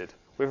quoted.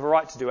 We have a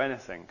right to do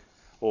anything.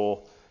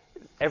 Or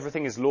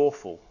everything is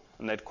lawful.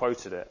 And they'd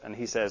quoted it. And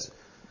he says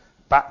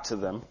back to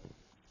them,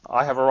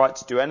 I have a right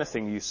to do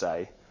anything, you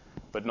say,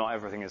 but not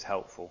everything is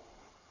helpful.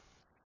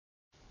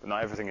 But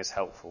not everything is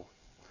helpful.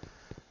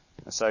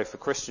 And so for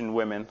Christian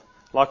women,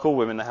 like all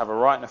women, they have a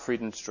right and a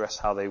freedom to dress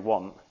how they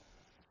want,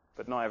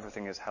 but not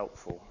everything is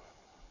helpful.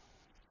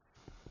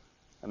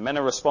 And men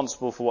are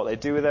responsible for what they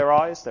do with their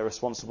eyes. They're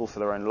responsible for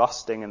their own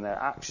lusting and their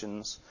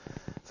actions.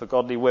 For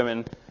godly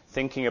women,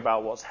 thinking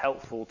about what's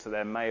helpful to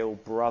their male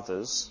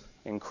brothers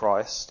in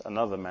Christ and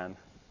other men,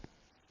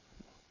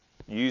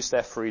 use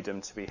their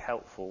freedom to be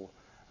helpful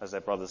as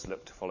their brothers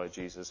look to follow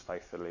Jesus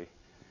faithfully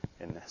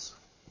in this.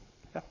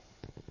 Yeah.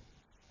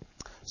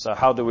 So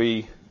how do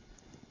we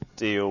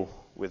deal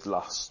with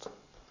lust?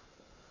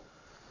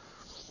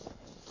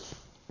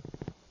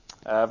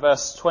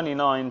 Verse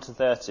 29 to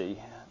 30,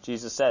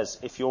 Jesus says,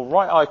 if your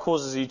right eye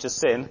causes you to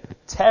sin,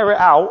 tear it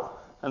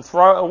out and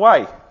throw it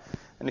away.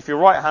 And if your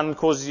right hand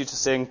causes you to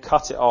sin,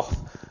 cut it off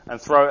and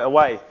throw it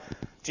away.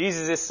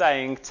 Jesus is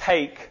saying,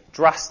 take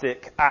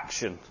drastic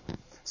action.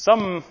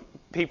 Some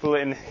people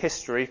in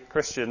history,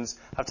 Christians,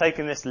 have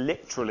taken this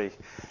literally.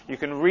 You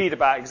can read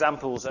about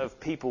examples of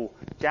people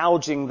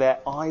gouging their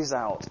eyes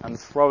out and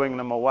throwing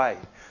them away.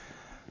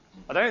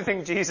 I don't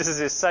think Jesus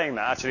is saying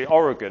that. Actually,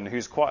 Origen,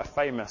 who's quite a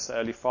famous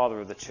early father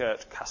of the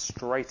church,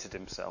 castrated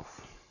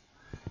himself.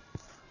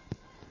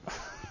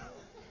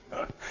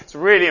 It's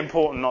really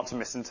important not to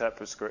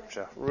misinterpret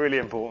Scripture. Really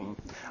important.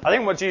 I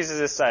think what Jesus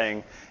is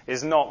saying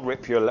is not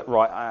rip your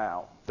right eye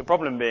out. The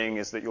problem being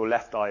is that your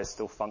left eye is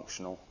still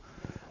functional.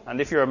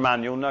 And if you're a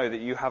man, you'll know that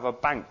you have a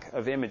bank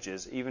of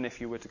images, even if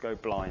you were to go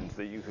blind,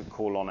 that you could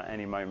call on at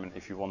any moment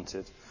if you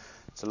wanted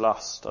to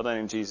lust. I don't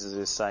think Jesus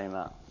is saying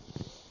that.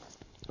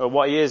 But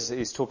what he is,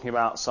 he's talking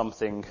about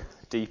something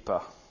deeper.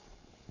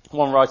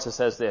 One writer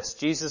says this: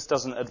 Jesus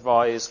doesn't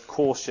advise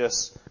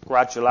cautious,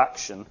 gradual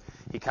action.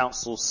 He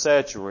counsels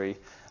surgery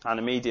and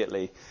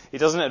immediately. He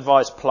doesn't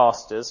advise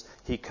plasters.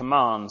 He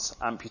commands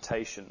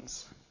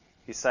amputations.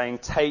 He's saying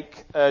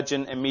take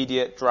urgent,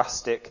 immediate,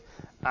 drastic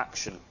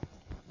action.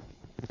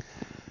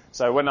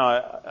 So when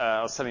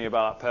I was telling you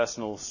about that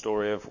personal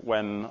story of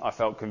when I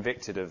felt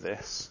convicted of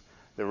this,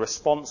 the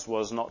response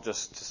was not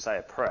just to say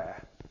a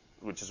prayer,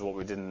 which is what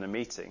we did in the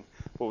meeting,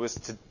 but was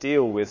to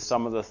deal with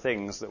some of the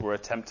things that were a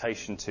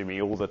temptation to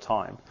me all the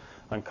time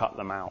and cut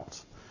them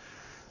out.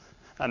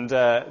 And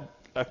a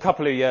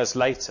couple of years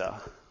later,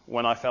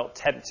 when I felt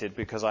tempted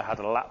because I had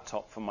a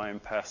laptop for my own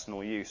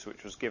personal use,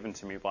 which was given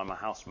to me by my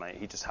housemate,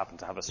 he just happened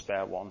to have a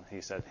spare one.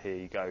 He said, here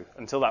you go.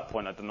 Until that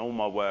point, I'd done all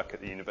my work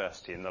at the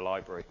university in the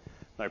library.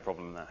 No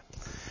problem there.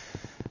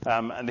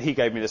 And he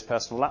gave me this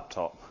personal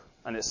laptop,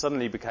 and it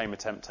suddenly became a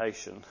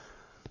temptation.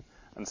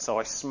 And so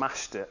I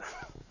smashed it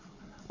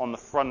on the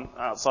front,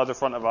 outside the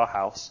front of our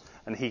house,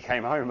 and he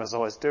came home as I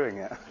was doing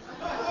it.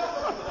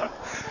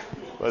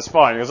 Well, it's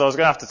fine, because I was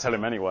going to have to tell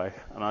him anyway,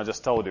 and I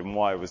just told him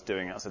why I was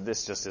doing it. I said,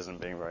 this just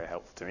isn't being very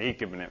helpful to me. He'd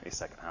given it me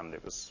secondhand.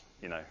 It was,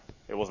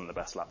 it wasn't the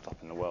best laptop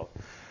in the world.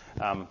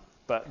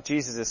 But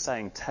Jesus is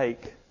saying,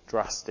 take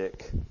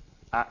drastic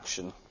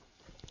action.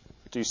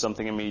 Do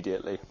something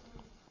immediately.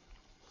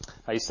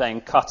 He's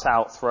saying cut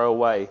out, throw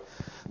away.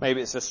 Maybe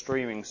it's a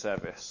streaming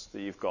service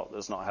that you've got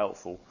that's not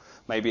helpful.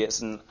 Maybe it's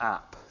an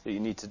app that you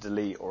need to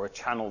delete, or a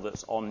channel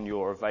that's on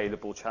your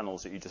available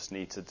channels that you just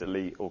need to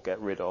delete or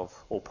get rid of,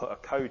 or put a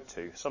code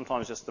to.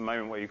 Sometimes just the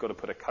moment where you've got to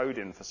put a code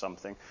in for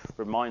something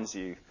reminds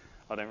you,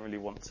 I don't really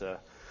want to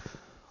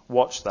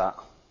watch that.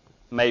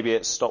 Maybe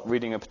it's stop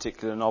reading a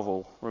particular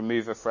novel,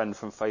 remove a friend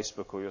from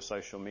Facebook or your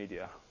social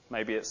media.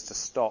 Maybe it's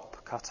to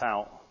cut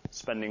out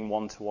spending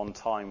one-to-one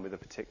time with a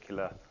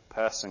particular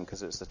person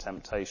because it's a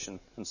temptation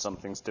and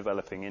something's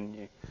developing in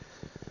you.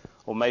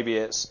 Or maybe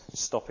it's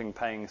stopping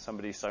paying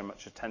somebody so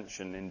much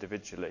attention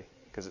individually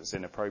because it's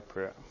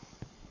inappropriate.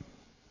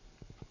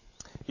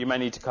 You may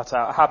need to cut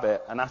out a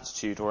habit, an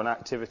attitude, or an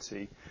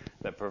activity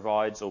that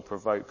provides or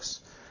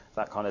provokes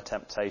that kind of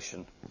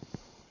temptation.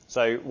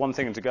 So one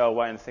thing to go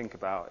away and think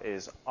about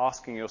is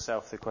asking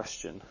yourself the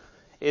question,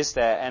 is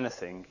there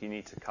anything you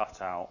need to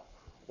cut out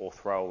or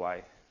throw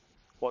away?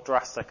 What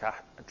drastic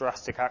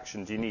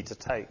action do you need to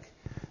take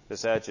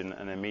that's urgent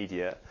and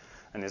immediate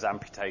and is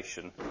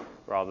amputation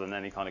rather than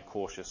any kind of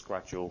cautious,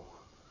 gradual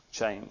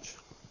change?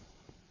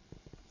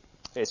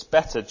 It's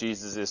better,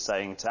 Jesus is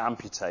saying, to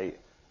amputate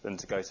than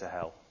to go to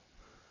hell.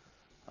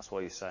 That's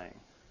what he's saying.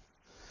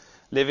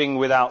 Living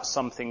without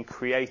something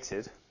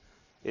created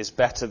is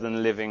better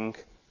than living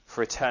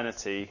for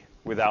eternity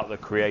without the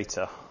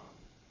Creator.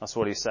 That's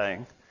what he's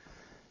saying.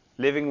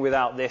 Living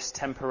without this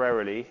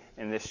temporarily,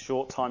 in this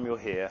short time you're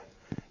here,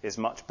 is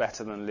much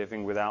better than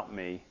living without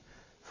me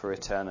for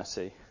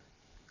eternity.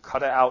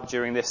 Cut it out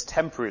during this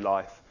temporary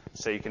life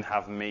so you can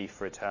have me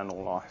for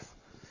eternal life.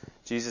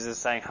 Jesus is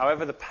saying,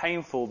 however the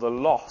painful the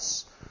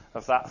loss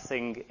of that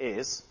thing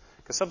is,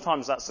 because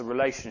sometimes that's a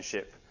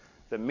relationship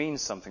that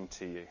means something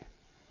to you.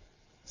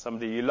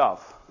 Somebody you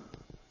love,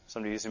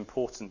 somebody who's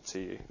important to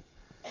you.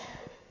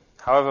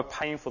 However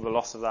painful the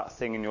loss of that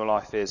thing in your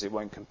life is, it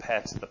won't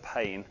compare to the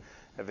pain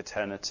of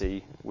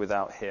eternity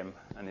without him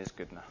and his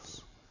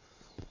goodness.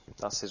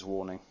 That's his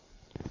warning.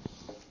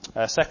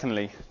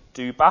 Secondly,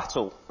 do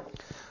battle.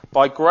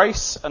 By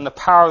grace and the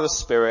power of the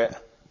Spirit,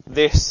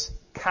 this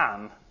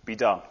can be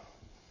done.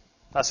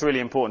 That's really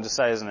important to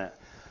say, isn't it?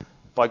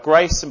 By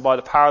grace and by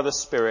the power of the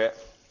Spirit,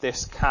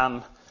 this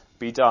can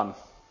be done.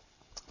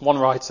 One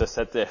writer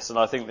said this, and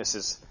I think this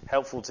is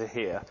helpful to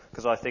hear,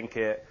 because I think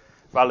it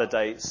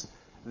validates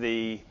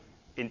the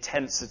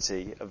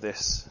intensity of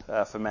this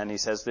for men. He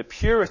says, the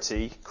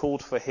purity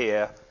called for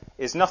here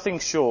is nothing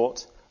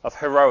short of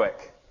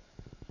heroic.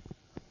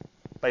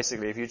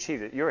 Basically, if you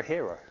achieve it, you're a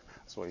hero.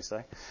 That's what he's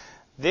saying.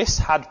 This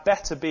had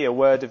better be a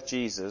word of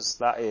Jesus,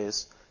 that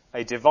is,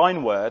 a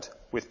divine word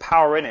with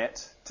power in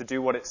it to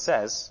do what it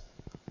says,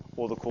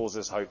 or the cause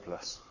is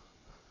hopeless.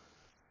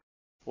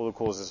 Or the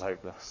cause is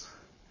hopeless.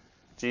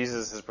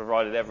 Jesus has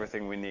provided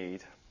everything we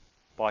need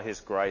by his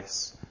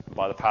grace and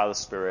by the power of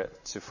the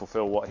Spirit to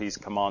fulfill what he's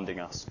commanding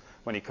us.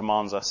 When he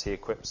commands us, he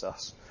equips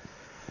us.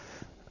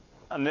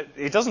 And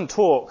it doesn't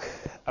talk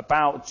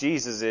about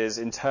Jesus'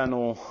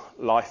 internal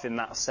life in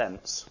that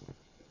sense.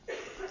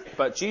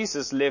 But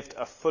Jesus lived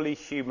a fully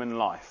human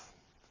life.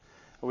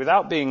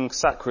 Without being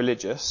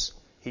sacrilegious,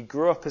 he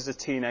grew up as a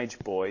teenage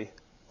boy,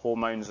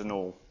 hormones and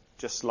all,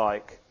 just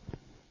like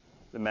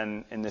the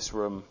men in this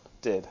room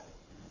did.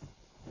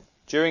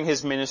 During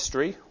his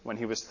ministry, when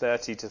he was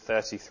 30 to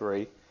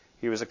 33,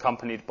 he was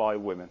accompanied by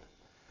women.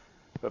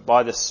 But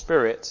by the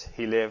Spirit,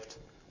 he lived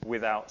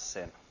without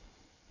sin.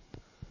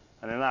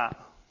 And in that,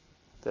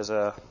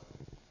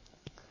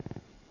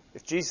 if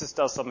If Jesus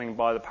does something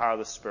by the power of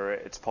the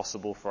Spirit, it's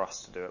possible for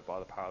us to do it by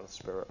the power of the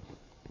Spirit.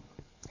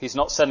 He's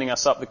not sending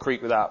us up the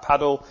creek without a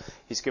paddle.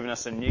 He's given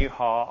us a new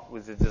heart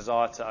with the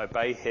desire to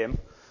obey him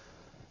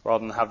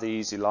rather than have the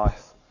easy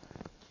life.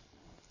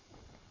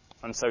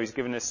 And so he's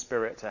given his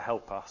Spirit to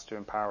help us, to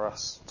empower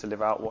us, to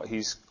live out what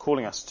he's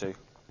calling us to.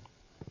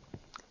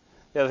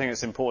 The other thing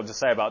that's important to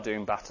say about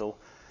doing battle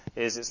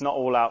is it's not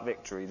all out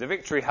victory. The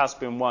victory has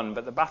been won,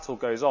 but the battle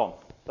goes on,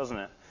 doesn't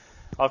it?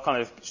 I've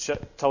kind of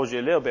told you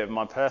a little bit of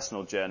my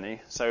personal journey.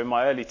 So in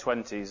my early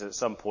 20s, at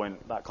some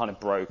point, that kind of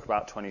broke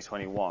about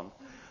 2021.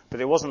 But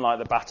it wasn't like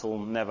the battle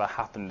never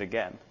happened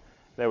again.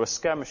 There were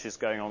skirmishes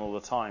going on all the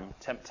time,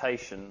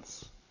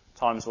 temptations,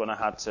 times when I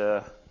had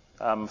to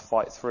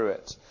fight through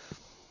it.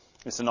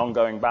 It's an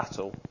ongoing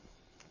battle.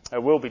 There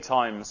will be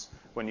times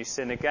when you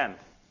sin again.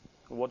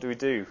 What do we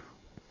do?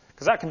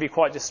 Because that can be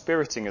quite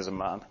dispiriting as a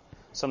man.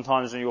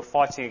 Sometimes when you're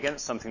fighting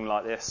against something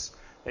like this,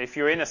 if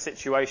you're in a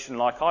situation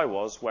like I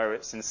was, where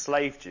it's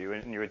enslaved you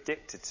and you're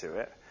addicted to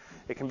it,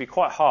 it can be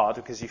quite hard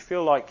because you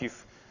feel like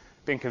you've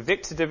been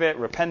convicted of it,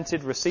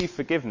 repented, received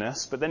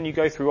forgiveness, but then you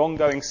go through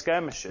ongoing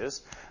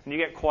skirmishes and you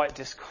get quite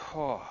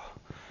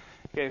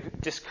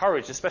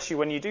discouraged, especially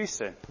when you do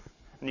sin.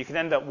 And you can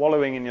end up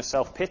wallowing in your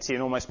self-pity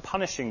and almost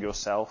punishing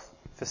yourself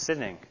for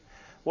sinning.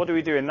 What do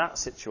we do in that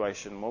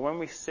situation? Well, when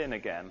we sin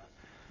again,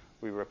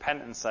 we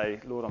repent and say,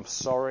 Lord, I'm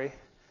sorry.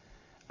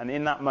 And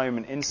in that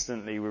moment,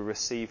 instantly, we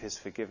receive his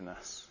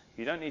forgiveness.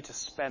 You don't need to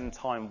spend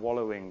time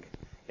wallowing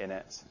in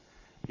it.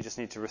 You just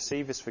need to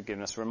receive his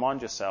forgiveness.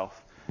 Remind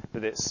yourself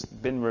that it's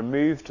been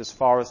removed as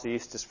far as the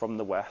east is from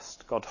the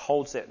west. God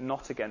holds it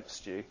not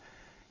against you.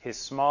 His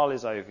smile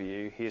is over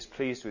you. He is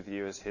pleased with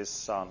you as his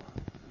son.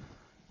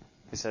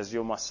 He says,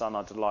 you're my son,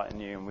 I delight in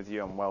you, and with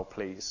you I'm well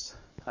pleased.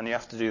 And you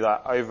have to do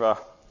that over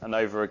and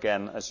over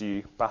again as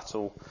you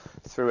battle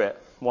through it.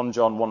 1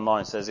 John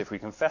 1:9 says, if we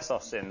confess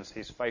our sins,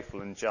 he's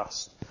faithful and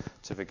just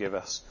to forgive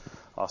us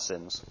our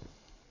sins.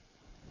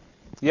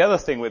 The other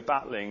thing with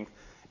battling,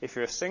 if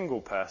you're a single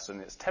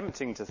person, it's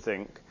tempting to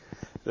think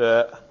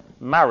that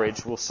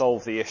marriage will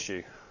solve the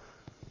issue.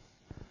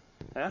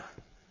 Yeah?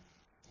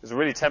 It's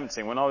really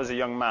tempting when I was a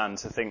young man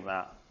to think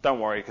that. Don't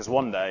worry, because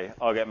one day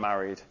I'll get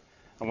married.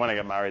 And when I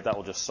get married, that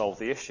will just solve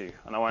the issue.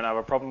 And I won't have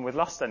a problem with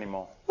lust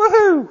anymore.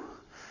 Woohoo!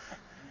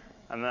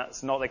 And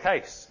that's not the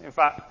case. In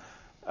fact,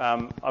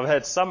 I've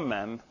heard some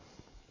men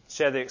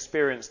share the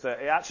experience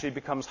that it actually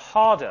becomes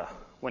harder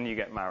when you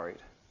get married.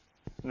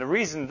 And the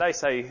reason they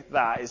say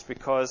that is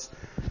because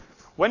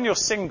when you're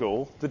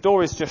single, the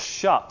door is just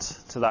shut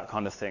to that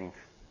kind of thing.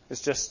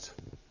 It's just,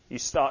 you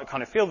start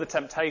kind of feel the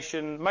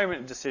temptation,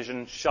 moment of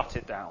decision, shut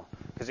it down.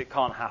 Because it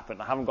can't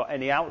happen. I haven't got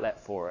any outlet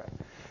for it.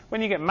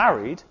 When you get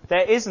married,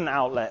 there is an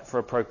outlet for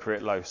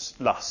appropriate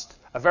lust.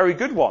 A very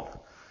good one.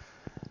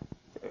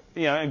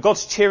 And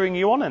God's cheering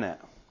you on in it.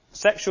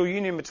 Sexual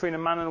union between a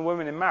man and a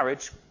woman in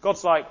marriage,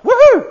 God's like,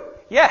 woohoo!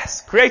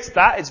 Yes, created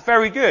that, it's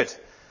very good.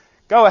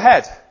 Go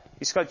ahead.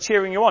 He's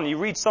cheering you on. You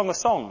read Song of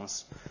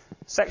Songs.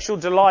 Sexual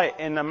delight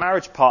in a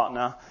marriage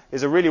partner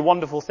is a really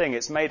wonderful thing.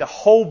 It's made a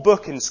whole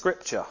book in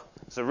Scripture.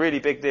 It's a really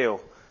big deal.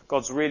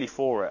 God's really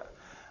for it.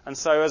 And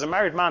so as a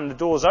married man, the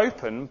door's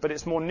open, but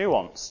it's more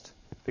nuanced.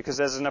 Because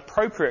there's an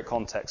appropriate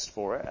context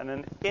for it and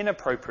an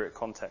inappropriate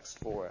context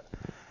for it.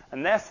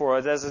 And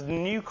therefore, there's a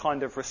new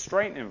kind of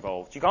restraint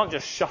involved. You can't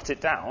just shut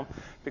it down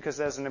because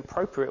there's an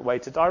appropriate way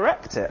to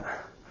direct it.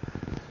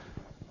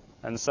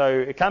 And so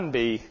it can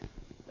be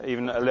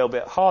even a little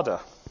bit harder.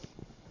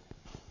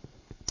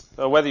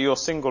 So whether you're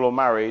single or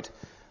married,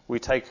 we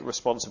take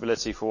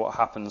responsibility for what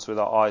happens with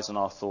our eyes and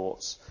our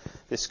thoughts.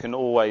 This can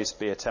always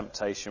be a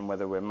temptation,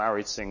 whether we're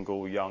married,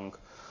 single, young,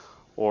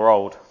 or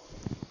old.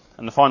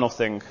 And the final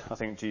thing, I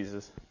think,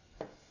 Jesus,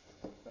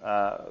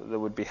 that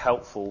would be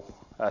helpful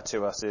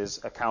to us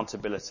is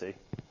accountability.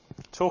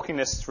 Talking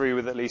this through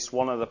with at least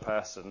one other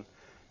person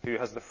who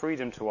has the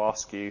freedom to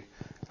ask you,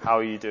 how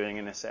are you doing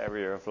in this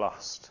area of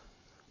lust?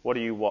 What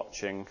are you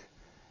watching?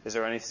 Is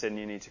there any sin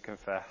you need to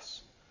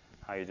confess?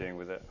 How are you doing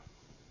with it?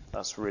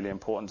 That's really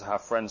important to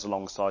have friends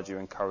alongside you,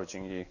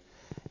 encouraging you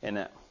in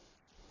it.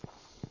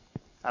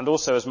 And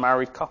also as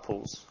married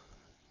couples,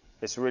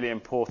 it's really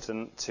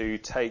important to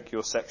take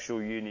your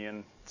sexual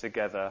union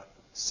together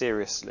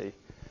seriously,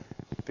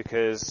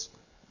 because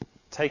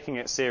taking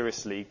it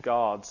seriously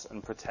guards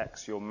and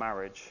protects your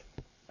marriage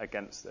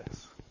against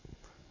this.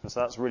 And so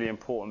that's really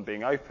important,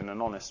 being open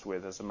and honest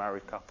with as a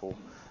married couple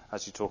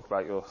as you talk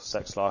about your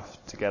sex life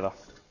together.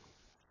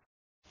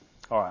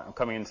 All right, I'm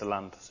coming into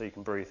land so you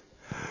can breathe.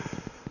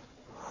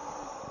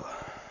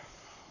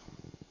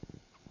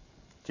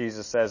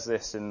 Jesus says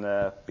this in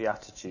the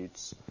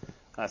Beatitudes.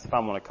 If the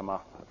band want to come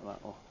up,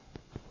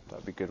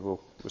 that'd be good.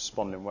 We'll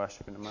respond in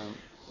worship in a moment.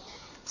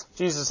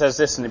 Jesus says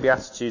this in the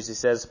Beatitudes. He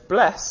says,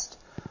 blessed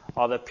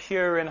are the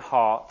pure in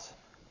heart,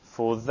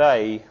 for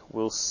they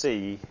will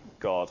see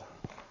God.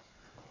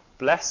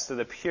 Blessed are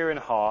the pure in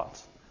heart,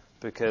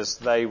 because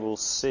they will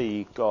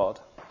see God.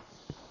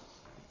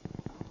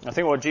 I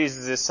think what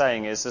Jesus is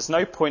saying is there's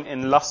no point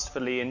in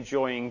lustfully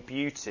enjoying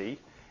beauty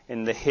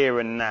in the here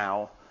and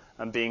now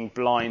and being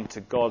blind to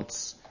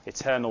God's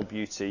eternal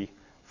beauty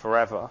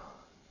forever.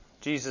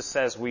 Jesus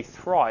says we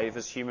thrive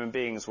as human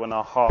beings when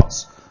our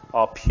hearts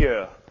are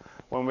pure,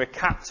 when we're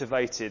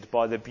captivated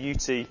by the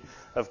beauty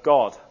of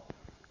God.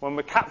 When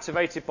we're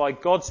captivated by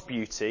God's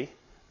beauty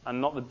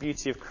and not the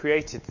beauty of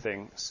created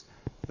things,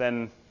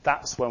 then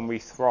that's when we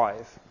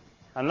thrive.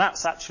 And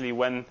that's actually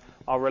when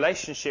our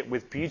relationship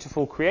with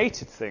beautiful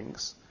created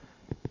things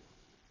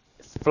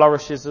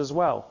flourishes as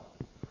well.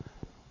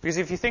 Because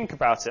if you think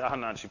about it, I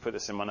haven't actually put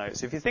this in my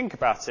notes, if you think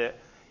about it,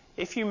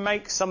 if you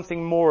make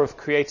something more of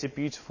created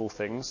beautiful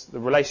things, the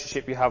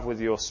relationship you have with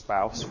your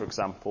spouse, for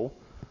example,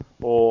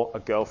 or a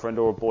girlfriend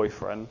or a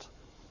boyfriend,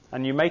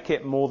 and you make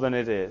it more than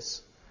it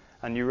is,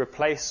 and you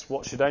replace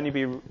what should only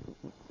be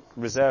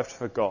reserved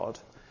for God,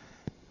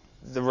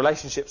 the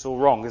relationship's all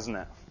wrong, isn't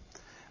it?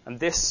 And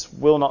this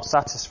will not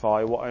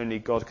satisfy what only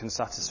God can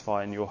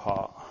satisfy in your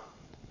heart.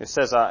 It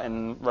says that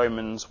in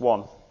Romans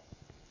 1,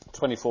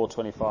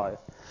 24-25.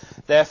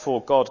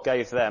 Therefore God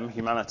gave them,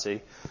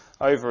 humanity,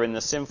 over in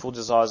the sinful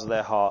desires of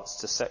their hearts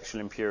to sexual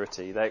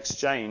impurity. They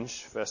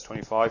exchanged, verse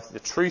 25, the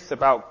truth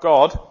about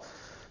God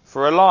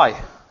for a lie.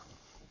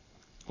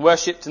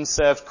 Worshipped and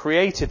served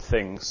created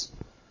things.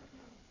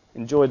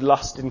 Enjoyed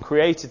lust in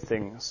created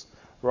things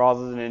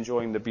rather than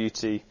enjoying the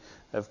beauty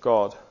of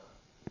God.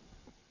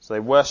 So they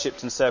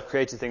worshipped and served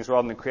created things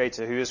rather than the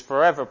Creator, who is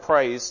forever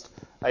praised.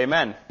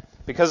 Amen.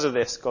 Because of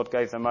this, God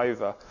gave them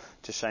over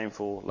to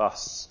shameful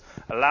lusts.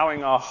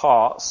 Allowing our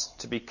hearts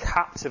to be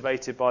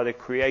captivated by the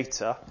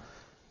Creator,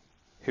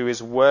 who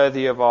is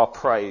worthy of our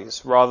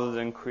praise, rather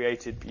than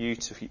created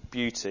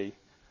beauty,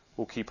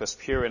 will keep us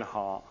pure in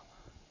heart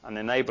and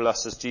enable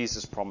us, as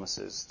Jesus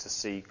promises, to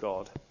see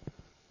God,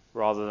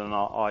 rather than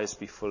our eyes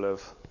be full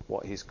of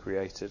what He's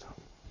created.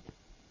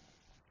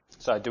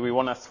 So, do we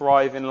want to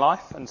thrive in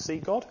life and see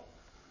God?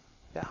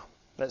 Yeah.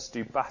 Let's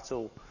do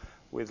battle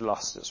with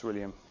lust. It's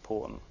really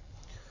important.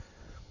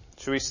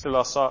 Should we still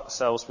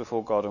ourselves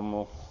before God, and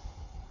we'll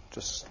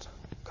just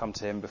come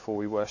to Him before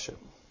we worship?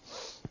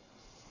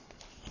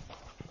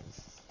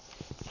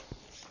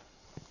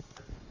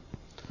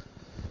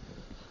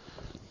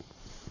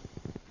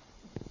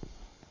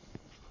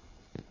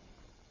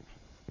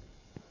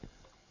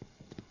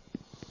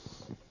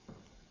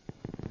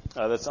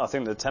 I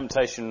think the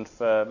temptation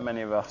for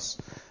many of us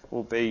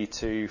will be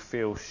to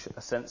feel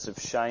a sense of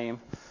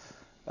shame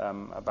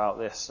about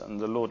this. And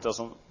the Lord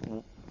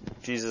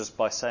Jesus,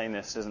 by saying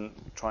this,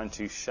 isn't trying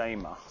to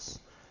shame us.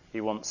 He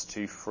wants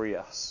to free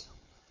us.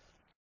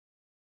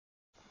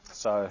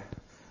 So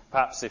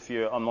perhaps I'm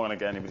not going to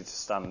get anybody to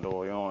stand,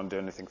 or you don't want to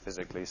do anything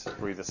physically, so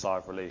breathe a sigh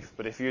of relief.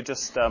 But if you're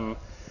just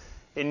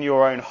in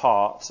your own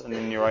heart and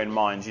in your own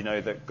mind, you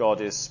know that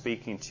God is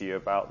speaking to you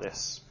about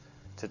this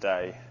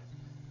today.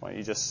 Why don't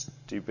you just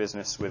do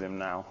business with Him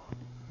now?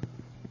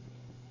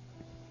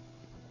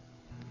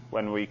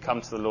 When we come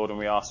to the Lord and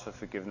we ask for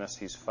forgiveness,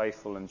 He's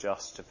faithful and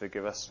just to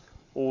forgive us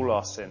all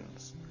our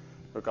sins,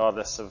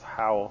 regardless of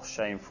how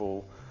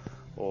shameful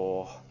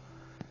or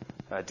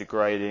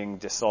degrading,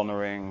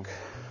 dishonouring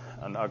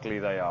and ugly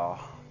they are.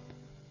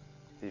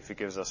 He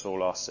forgives us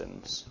all our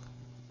sins.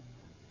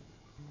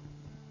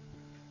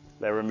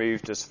 They're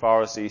removed as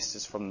far as the east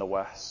is from the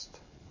west.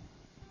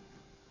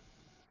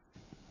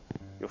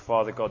 Your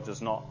Father God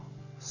does not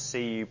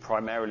see you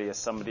primarily as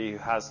somebody who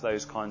has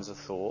those kinds of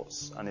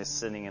thoughts and is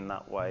sinning in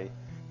that way.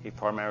 He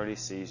primarily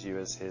sees you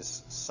as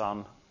His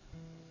Son.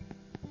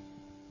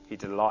 He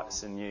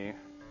delights in you.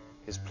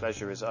 His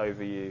pleasure is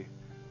over you.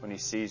 When He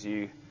sees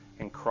you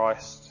in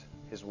Christ,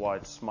 His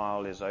wide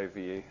smile is over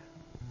you.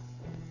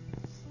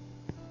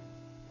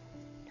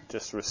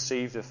 Just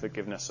receive the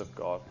forgiveness of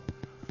God.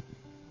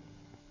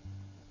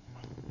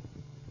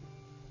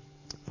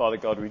 Father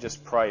God, we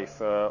just pray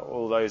for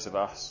all those of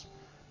us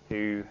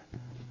who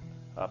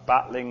are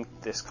battling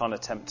this kind of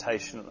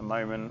temptation at the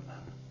moment.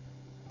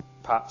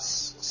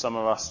 Perhaps some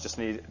of us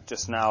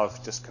just now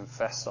have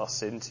confessed our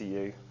sin to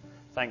you.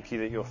 Thank you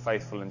that you're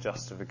faithful and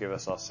just to forgive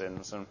us our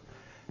sins. And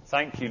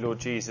thank you, Lord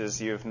Jesus,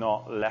 you have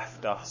not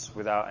left us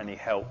without any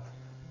help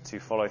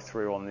to follow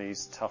through on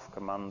these tough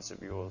commands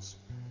of yours.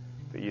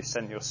 But you've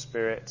sent your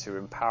Spirit to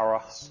empower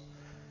us.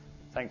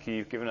 Thank you,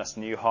 you've given us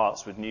new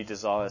hearts with new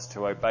desires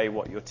to obey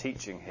what you're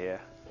teaching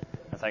here.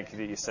 And thank you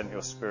that you sent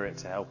your Spirit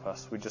to help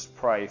us. We just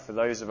pray for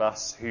those of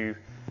us who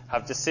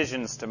have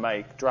decisions to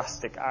make,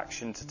 drastic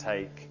action to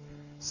take,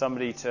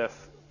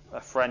 a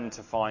friend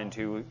to find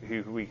who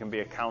we can be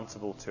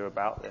accountable to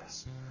about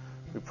this.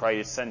 We pray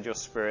you send your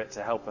Spirit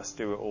to help us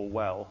do it all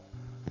well,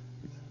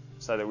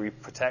 so that we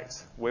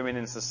protect women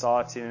in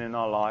society and in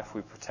our life,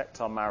 we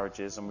protect our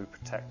marriages and we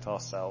protect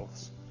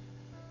ourselves.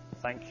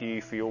 Thank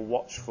you for your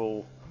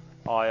watchful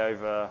eye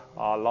over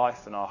our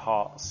life and our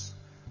hearts.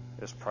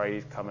 Just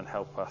pray, come and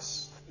help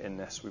us in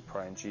this, we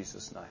pray in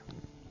Jesus' name.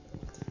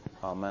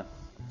 Amen.